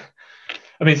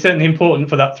I mean, it's certainly important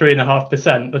for that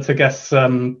 3.5%, but I guess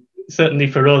certainly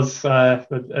for us,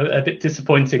 a bit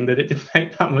disappointing that it didn't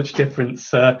make that much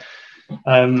difference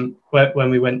when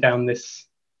we went down this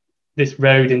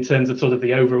road in terms of sort of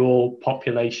the overall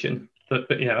population. But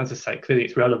you know, as I say, clearly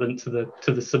it's relevant to the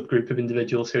subgroup of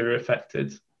individuals who are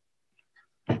affected.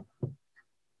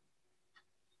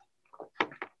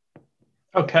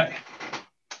 Okay.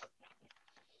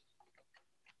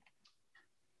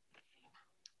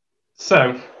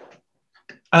 So,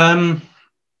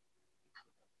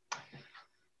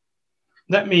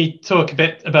 let me talk a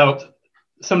bit about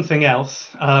something else.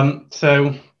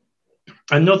 So,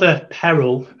 another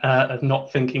peril of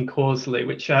not thinking causally,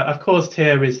 which I've caused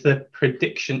here, is the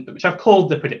prediction, which I've called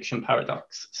the prediction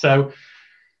paradox. So,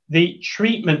 the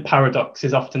treatment paradox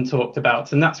is often talked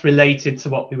about, and that's related to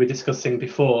what we were discussing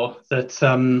before, that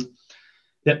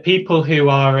that people who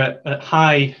are at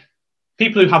high,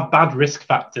 people who have bad risk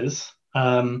factors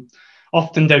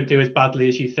often don't do as badly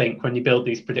as you think when you build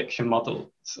these prediction models,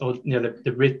 or you know,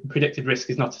 the predicted risk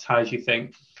is not as high as you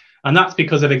think. And that's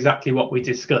because of exactly what we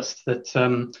discussed, that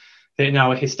in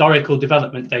our historical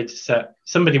development data set,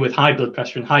 somebody with high blood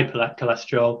pressure and high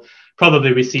cholesterol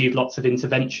probably received lots of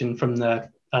intervention from their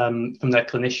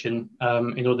clinician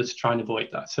in order to try and avoid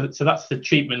that. So that's the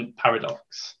treatment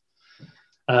paradox,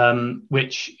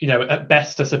 which, you know, at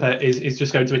best, I suppose, is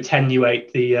just going to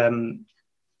attenuate the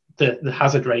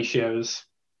hazard ratios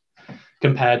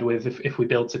compared with if we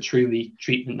built a truly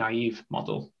treatment naive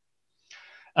model.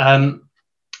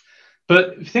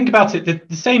 But if you think about it,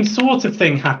 the same sort of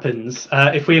thing happens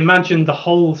if we imagine the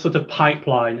whole sort of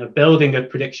pipeline of building a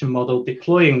prediction model,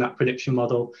 deploying that prediction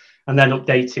model, and then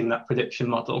updating that prediction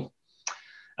model.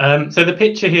 So the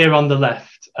picture here on the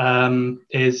left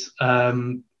is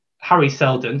Harry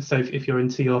Seldon. So if you're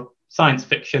into your science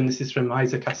fiction, this is from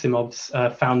Isaac Asimov's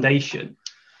Foundation.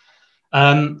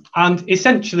 And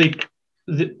essentially,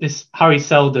 this Harry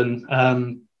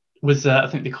Seldon was, I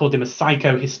think they called him a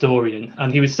psychohistorian.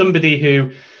 And he was somebody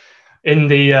who, in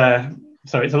the,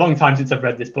 sorry, it's a long time since I've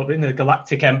read this book, but in the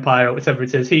Galactic Empire, or whatever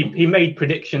it is, he made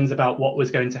predictions about what was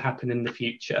going to happen in the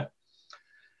future.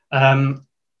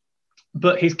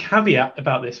 But his caveat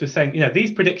about this was saying, you know,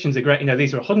 these predictions are great, you know,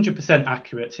 these are 100%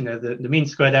 accurate, you know, the mean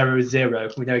squared error is 0.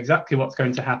 We know exactly what's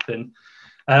going to happen.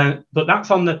 But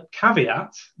that's on the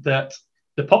caveat that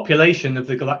the population of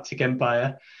the Galactic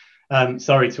Empire,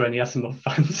 sorry to any Asimov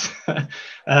fans,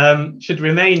 should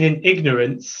remain in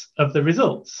ignorance of the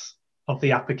results of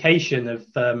the application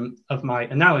of my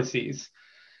analyses.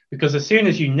 Because as soon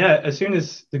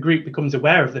as the group becomes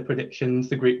aware of the predictions,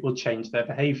 the group will change their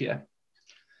behavior.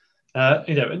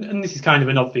 You know, and this is kind of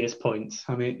an obvious point.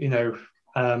 I mean, you know,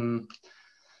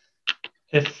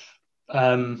 if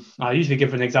I usually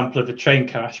give an example of a train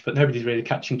crash, but nobody's really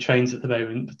catching trains at the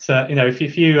moment. But you know,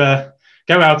 if you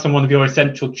go out on one of your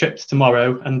essential trips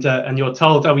tomorrow, and you're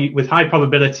told, oh, with high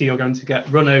probability you're going to get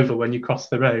run over when you cross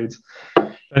the road,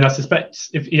 and I suspect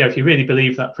if you really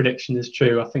believe that prediction is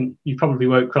true, I think you probably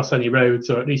won't cross any roads,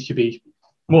 or at least you'll be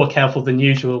more careful than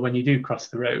usual when you do cross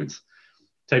the roads.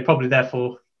 So probably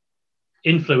therefore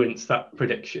influence that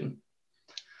prediction.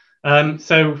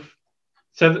 So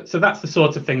that's the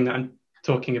sort of thing that I'm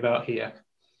talking about here.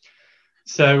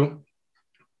 So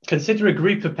consider a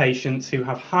group of patients who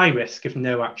have high risk if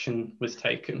no action was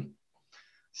taken.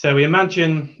 So we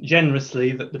imagine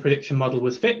generously that the prediction model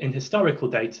was fit in historical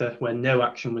data when no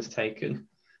action was taken.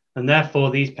 And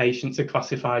therefore, these patients are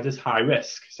classified as high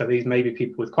risk. So these may be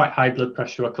people with quite high blood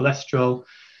pressure or cholesterol,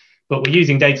 but we're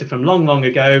using data from long, long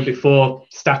ago before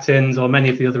statins or many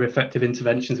of the other effective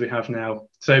interventions we have now.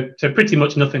 So pretty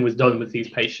much nothing was done with these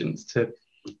patients to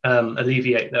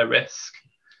alleviate their risk.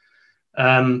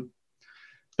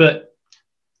 But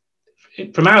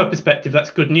from our perspective,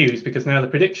 that's good news, because now the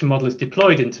prediction model is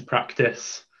deployed into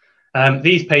practice.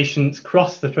 These patients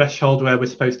cross the threshold where we're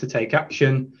supposed to take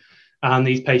action, and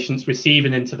these patients receive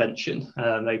an intervention.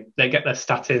 They get their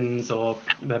statins or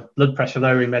their blood pressure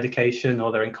lowering medication,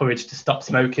 or they're encouraged to stop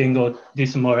smoking or do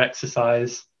some more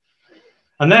exercise.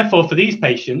 And therefore, for these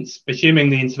patients,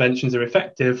 assuming the interventions are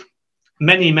effective,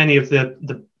 many of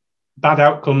the bad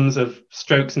outcomes of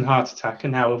strokes and heart attack are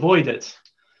now avoided.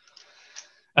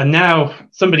 And now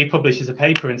somebody publishes a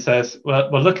paper and says,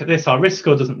 well, look at this, our risk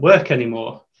score doesn't work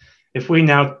anymore. If we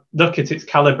now look at its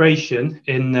calibration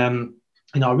in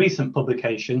our recent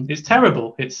publication, it's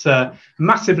terrible. It's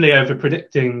massively over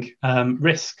predicting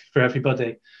risk for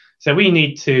everybody. So we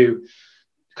need to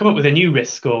come up with a new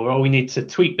risk score, or we need to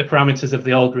tweak the parameters of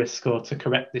the old risk score to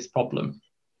correct this problem.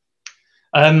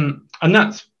 And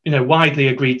that's widely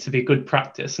agreed to be good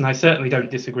practice. And I certainly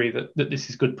don't disagree that this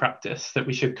is good practice, that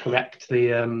we should correct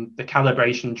the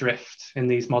calibration drift in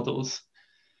these models.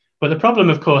 But the problem,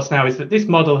 of course, now is that this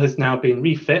model has now been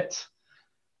refit.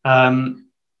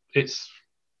 It's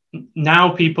now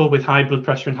people with high blood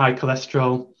pressure and high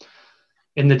cholesterol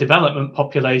in the development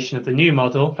population of the new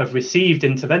model have received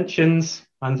interventions.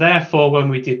 And therefore, when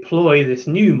we deploy this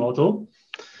new model,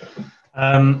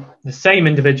 the same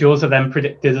individuals are then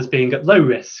predicted as being at low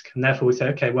risk. And therefore we say,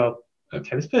 okay,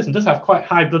 this person does have quite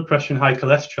high blood pressure and high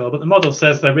cholesterol, but the model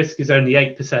says their risk is only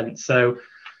 8%, so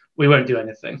we won't do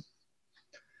anything.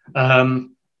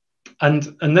 And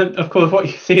then, of course, what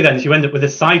you see then is you end up with a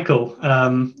cycle.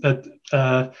 So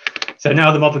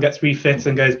now the model gets refit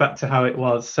and goes back to how it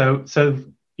was. So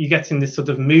you're getting this sort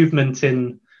of movement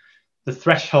in the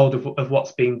threshold of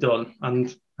what's being done.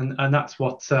 And that's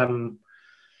what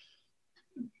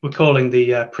we're calling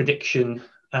the prediction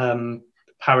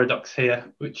paradox here,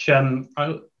 which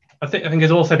I think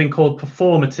has also been called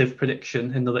performative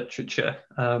prediction in the literature.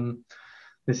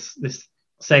 This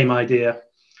same idea.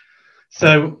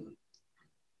 So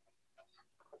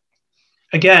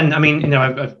again, I mean,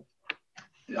 I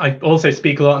also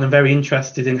speak a lot, and I'm very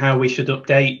interested in how we should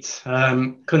update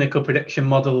clinical prediction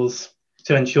models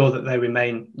to ensure that they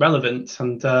remain relevant.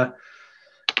 And I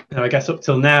guess up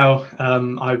till now,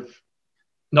 I've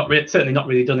certainly not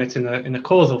really done it in a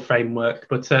causal framework,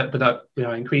 but I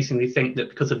increasingly think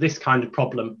that because of this kind of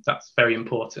problem, that's very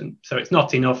important. So it's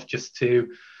not enough just to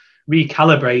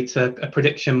recalibrate a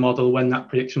prediction model when that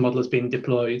prediction model has been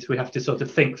deployed. We have to sort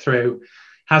of think through,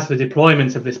 has the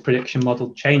deployment of this prediction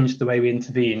model changed the way we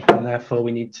intervene? And therefore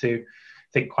we need to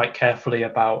think quite carefully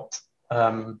about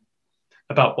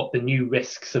what the new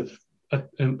risks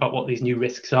about what these new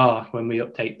risks are when we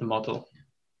update the model.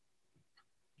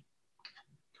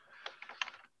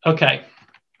 Okay,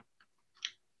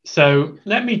 so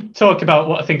let me talk about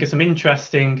what I think are some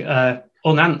interesting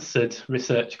unanswered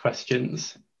research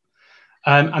questions.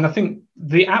 And I think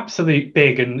the absolute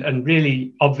big and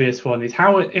really obvious one is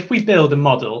how, if we build a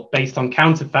model based on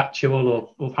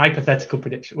counterfactual or hypothetical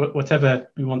prediction,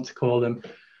 whatever we want to call them,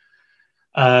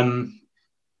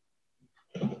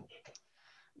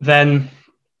 then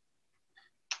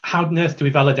how on earth do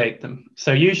we validate them?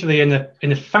 So usually in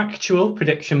a factual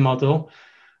prediction model,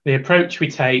 the approach we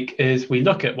take is we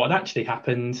look at what actually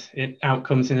happened in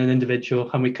outcomes in an individual,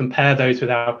 and we compare those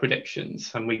with our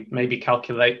predictions, and we maybe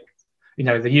calculate,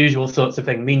 the usual sorts of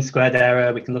thing, mean squared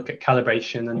error. We can look at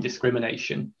calibration and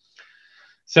discrimination.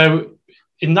 So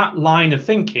in that line of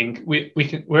thinking,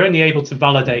 we're only able to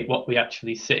validate what we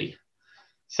actually see.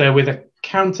 So with a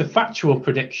counterfactual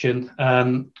prediction,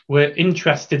 we're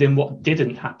interested in what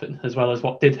didn't happen as well as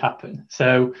what did happen.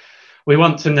 So we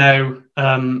want to know,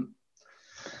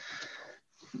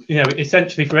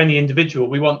 essentially for any individual,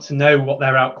 we want to know what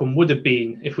their outcome would have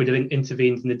been if we'd have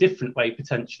intervened in a different way,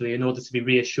 potentially, in order to be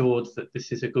reassured that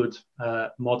this is a good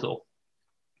model.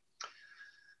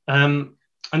 And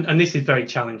this is very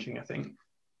challenging, I think.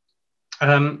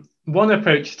 One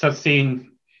approach that I've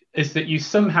seen is that you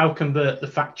somehow convert the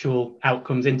factual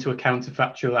outcomes into a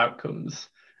counterfactual outcomes.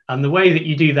 And the way that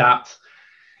you do that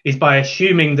is by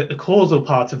assuming that the causal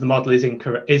part of the model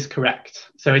is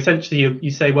correct. So essentially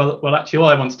you say, well, actually all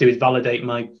I want to do is validate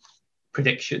my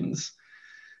predictions.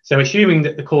 So assuming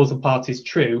that the causal part is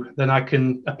true, then I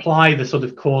can apply the sort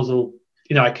of causal,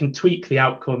 I can tweak the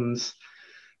outcomes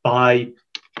by,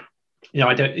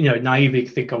 I don't, naively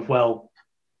think of, well,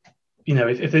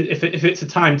 if it's a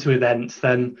time to event,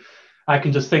 then I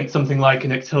can just think something like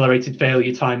an accelerated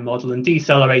failure time model and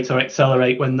decelerate or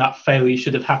accelerate when that failure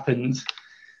should have happened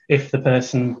if the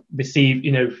person received,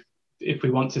 if we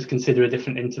want to consider a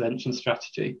different intervention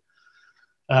strategy.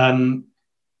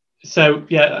 So,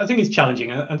 yeah, I think it's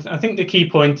challenging. I think the key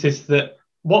point is that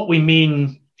what we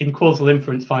mean in causal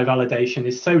inference by validation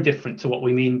is so different to what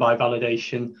we mean by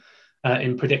validation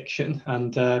in prediction.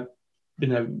 And,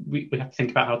 we have to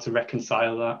think about how to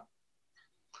reconcile that.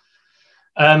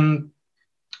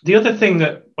 The other thing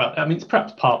that, well, I mean, it's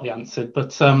perhaps partly answered,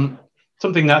 but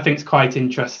something that I think is quite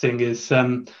interesting is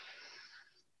that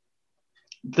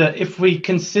if we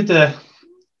consider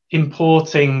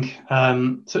importing,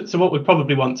 so what we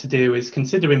probably want to do is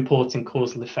consider importing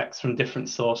causal effects from different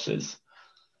sources.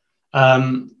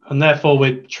 And therefore,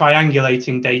 we're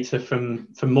triangulating data from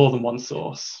more than one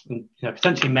source, and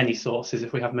potentially many sources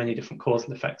if we have many different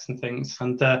causal effects and things.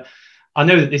 And I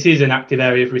know that this is an active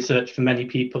area of research for many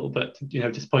people, but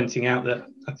just pointing out that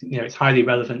I think it's highly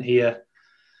relevant here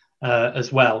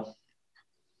as well.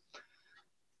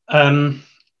 And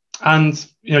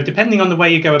depending on the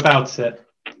way you go about it.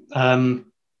 So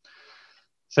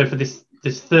for this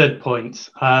third point,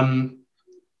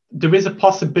 there is a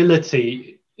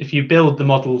possibility if you build the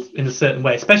model in a certain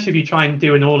way, especially if you try and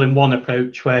do an all-in-one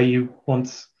approach where you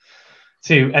want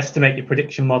to estimate your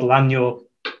prediction model and your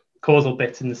causal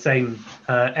bit in the same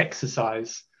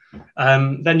exercise,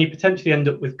 then you potentially end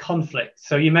up with conflict.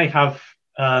 So you may have,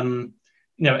 a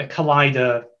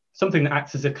collider, something that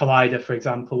acts as a collider, for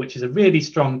example, which is a really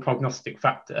strong prognostic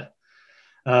factor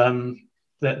that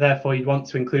therefore you'd want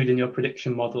to include in your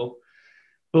prediction model,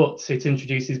 but it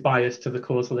introduces bias to the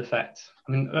causal effect.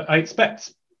 I mean,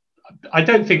 I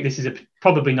don't think this is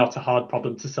probably not a hard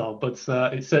problem to solve, but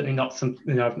it's certainly not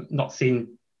something, I've not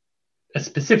seen a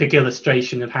specific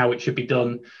illustration of how it should be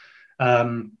done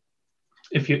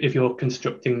if you're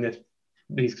constructing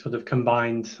these sort of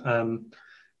combined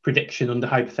prediction under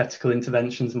hypothetical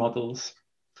interventions models.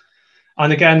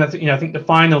 And again, I think the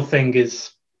final thing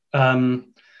is,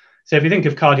 so if you think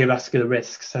of cardiovascular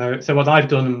risk, so what I've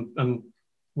done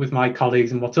with my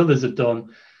colleagues and what others have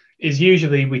done is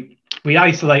usually we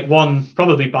isolate one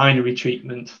probably binary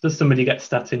treatment. Does somebody get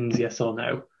statins, yes or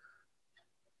no?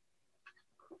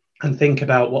 And think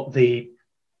about what the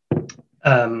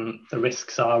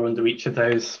risks are under each of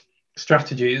those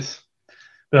strategies.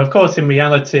 But of course, in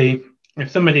reality, if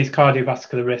somebody's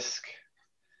cardiovascular risk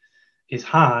is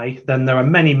high, then there are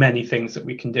many, many things that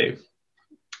we can do.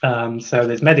 So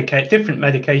there's different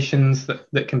medications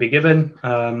that can be given.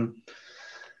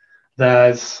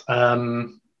 There's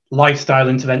lifestyle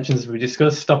interventions, as we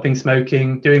discussed, stopping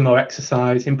smoking, doing more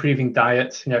exercise, improving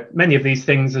diet. Many of these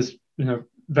things is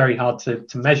very hard to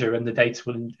measure, and the data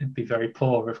will be very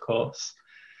poor, of course.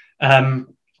 And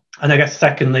I guess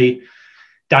secondly,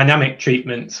 dynamic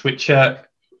treatments, which I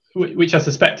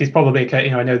suspect is probably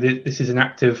I know this is an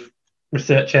active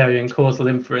research area in causal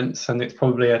inference, and it's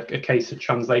probably a case of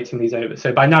translating these over.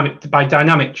 So by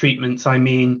dynamic treatments, I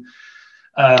mean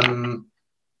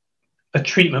a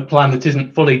treatment plan that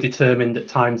isn't fully determined at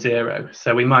time zero.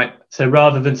 So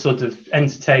rather than sort of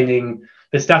entertaining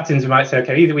the statins, we might say,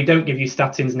 okay, either we don't give you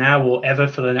statins now or ever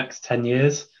for the next 10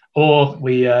 years, or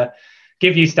we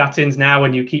give you statins now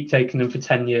and you keep taking them for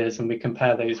 10 years and we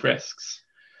compare those risks.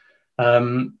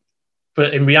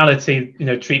 But in reality,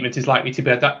 treatment is likely to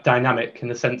be that dynamic in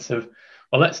the sense of,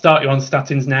 well, let's start you on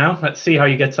statins now. Let's see how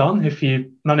you get on. If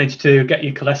you manage to get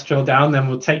your cholesterol down, then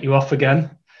we'll take you off again.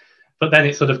 But then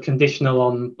it's sort of conditional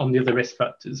on the other risk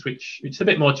factors, which it's a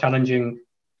bit more challenging,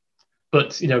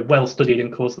 but well studied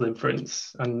in causal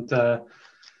inference. And so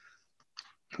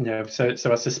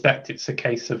I suspect it's a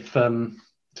case of some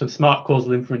smart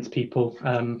causal inference people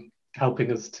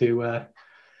helping us to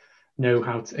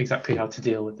know exactly how to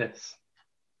deal with this.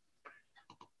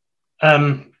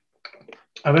 I've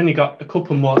only got a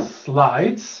couple more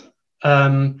slides.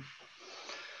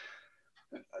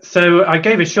 So I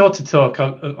gave a shorter talk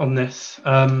on this,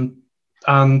 and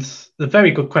the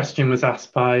very good question was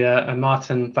asked by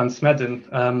Martin van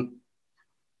Smeden,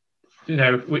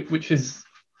 which is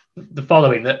the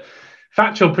following: that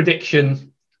factual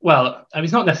prediction, well,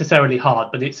 it's not necessarily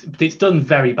hard, but it's done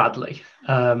very badly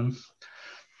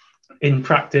in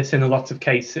practice in a lot of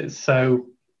cases. So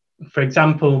for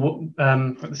example,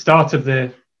 at the start of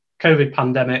the COVID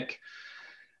pandemic,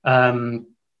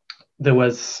 there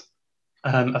was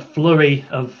a flurry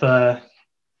of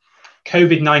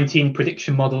COVID-19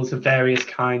 prediction models of various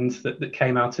kinds that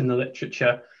came out in the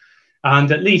literature.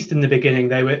 And at least in the beginning,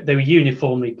 they were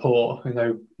uniformly poor,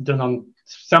 done on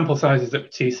sample sizes that were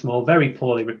too small, very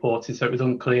poorly reported, so it was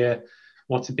unclear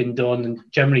what had been done, and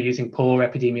generally using poor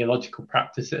epidemiological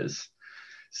practices.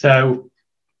 So,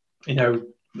 so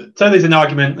there's an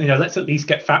argument, let's at least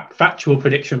get factual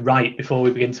prediction right before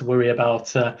we begin to worry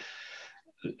about,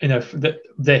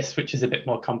 this, which is a bit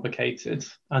more complicated.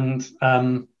 And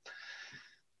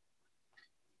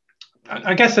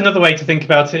I guess another way to think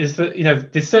about it is that,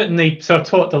 there's certainly, so I've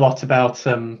talked a lot about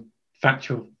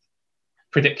factual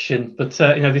prediction, but,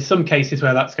 there's some cases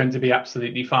where that's going to be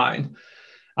absolutely fine.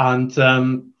 And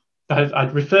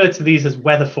I'd refer to these as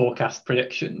weather forecast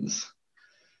predictions.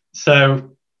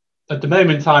 So at the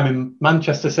moment I'm in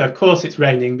Manchester, so of course it's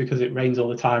raining because it rains all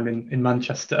the time in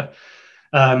Manchester.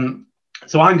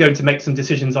 So I'm going to make some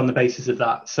decisions on the basis of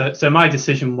that. So my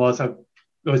decision was, I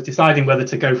was deciding whether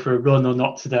to go for a run or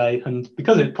not today. And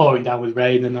because it's pouring down with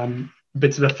rain and I'm a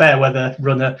bit of a fair weather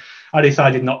runner, I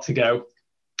decided not to go.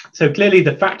 So clearly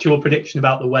the factual prediction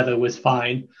about the weather was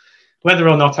fine. Whether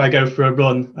or not I go for a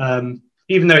run,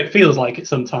 even though it feels like it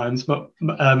sometimes, but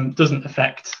doesn't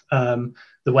affect the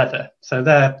weather. So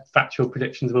their factual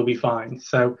predictions will be fine.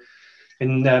 So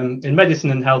in medicine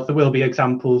and health, there will be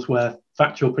examples where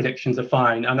factual predictions are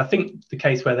fine. And I think the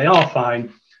case where they are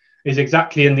fine is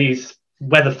exactly in these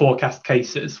weather forecast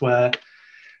cases where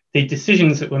the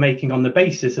decisions that we're making on the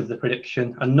basis of the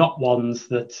prediction are not ones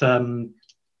that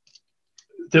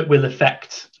that will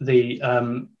affect the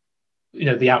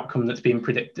the outcome that's being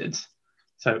predicted.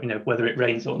 So whether it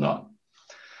rains or not.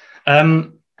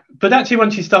 But actually,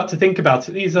 once you start to think about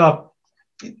it, they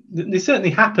certainly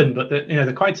happen, but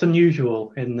they're quite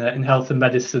unusual in health and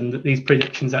medicine that these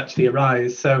predictions actually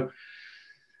arise. So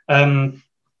one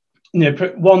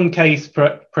case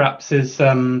perhaps is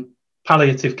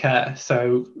palliative care.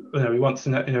 So we want to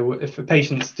know, if a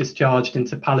patient's discharged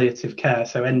into palliative care,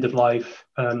 so end of life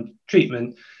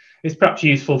treatment, it's perhaps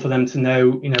useful for them to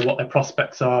know what their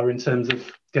prospects are in terms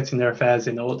of getting their affairs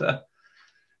in order.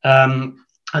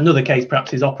 Another case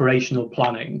perhaps is operational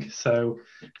planning. So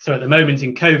at the moment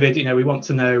in COVID, we want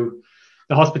to know,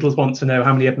 the hospitals want to know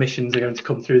how many admissions are going to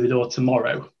come through the door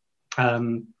tomorrow.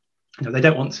 They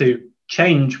don't want to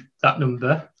change that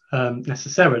number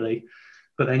necessarily,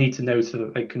 but they need to know so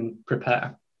that they can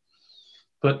prepare.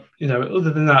 But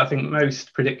other than that, I think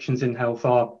most predictions in health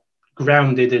are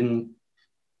grounded in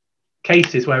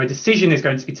cases where a decision is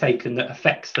going to be taken that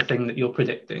affects the thing that you're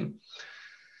predicting.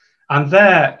 And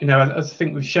there, as I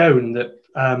think we've shown, that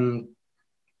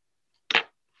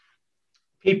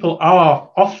people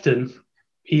are often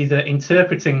either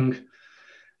interpreting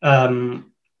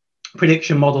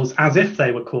prediction models as if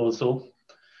they were causal,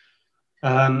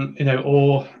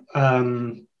 or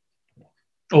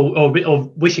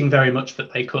wishing very much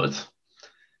that they could.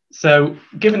 So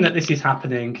given that this is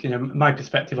happening, my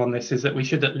perspective on this is that we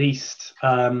should at least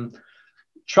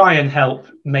try and help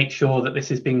make sure that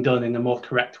this is being done in a more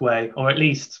correct way, or at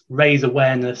least raise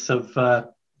awareness of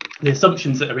the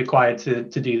assumptions that are required to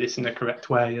do this in a correct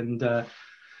way, and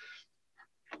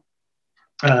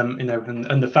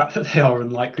and the fact that they are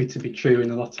unlikely to be true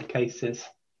in a lot of cases.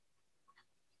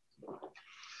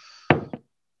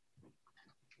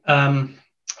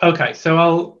 Okay, so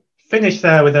I'll finish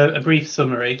there with a brief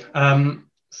summary.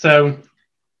 So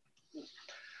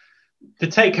the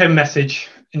take-home message,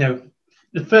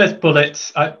 the first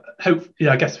bullet, I hope,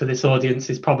 I guess for this audience,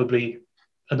 is probably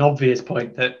an obvious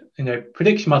point that,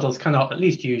 prediction models cannot, at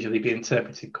least usually, be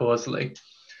interpreted causally.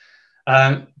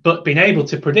 But being able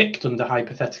to predict under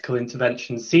hypothetical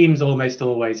intervention seems almost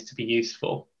always to be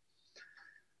useful.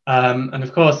 And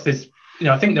of course, there's,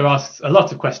 I think there are a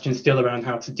lot of questions still around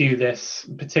how to do this,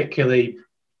 particularly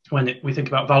when we think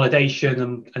about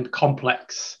validation and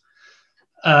complex.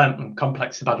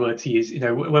 Complex is a bad word to use,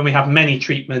 when we have many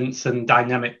treatments and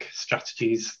dynamic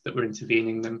strategies that we're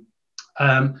intervening them.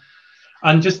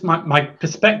 And just my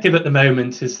perspective at the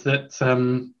moment is that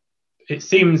it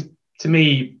seems to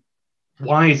me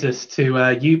wisest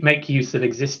to make use of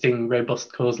existing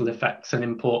robust causal effects and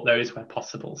import those where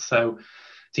possible. So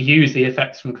to use the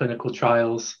effects from clinical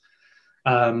trials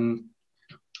to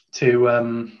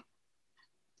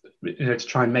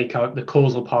try and make the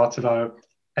causal part of our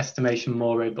estimation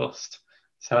more robust.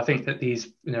 So I think that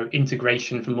these,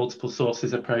 integration from multiple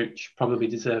sources approach probably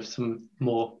deserves some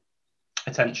more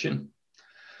attention.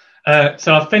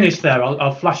 So I'll finish there.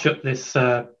 I'll flash up this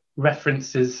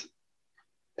references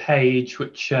page,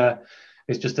 which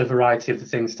is just a variety of the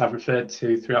things that I've referred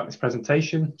to throughout this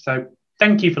presentation. So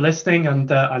thank you for listening,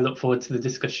 and I look forward to the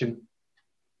discussion.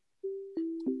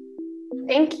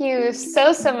 Thank you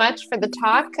so much for the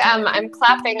talk. I'm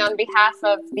clapping on behalf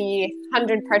of the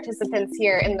 100 participants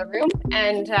here in the room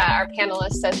and our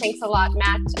panelists. So thanks a lot,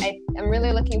 Matt. I'm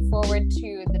really looking forward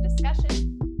to the discussion.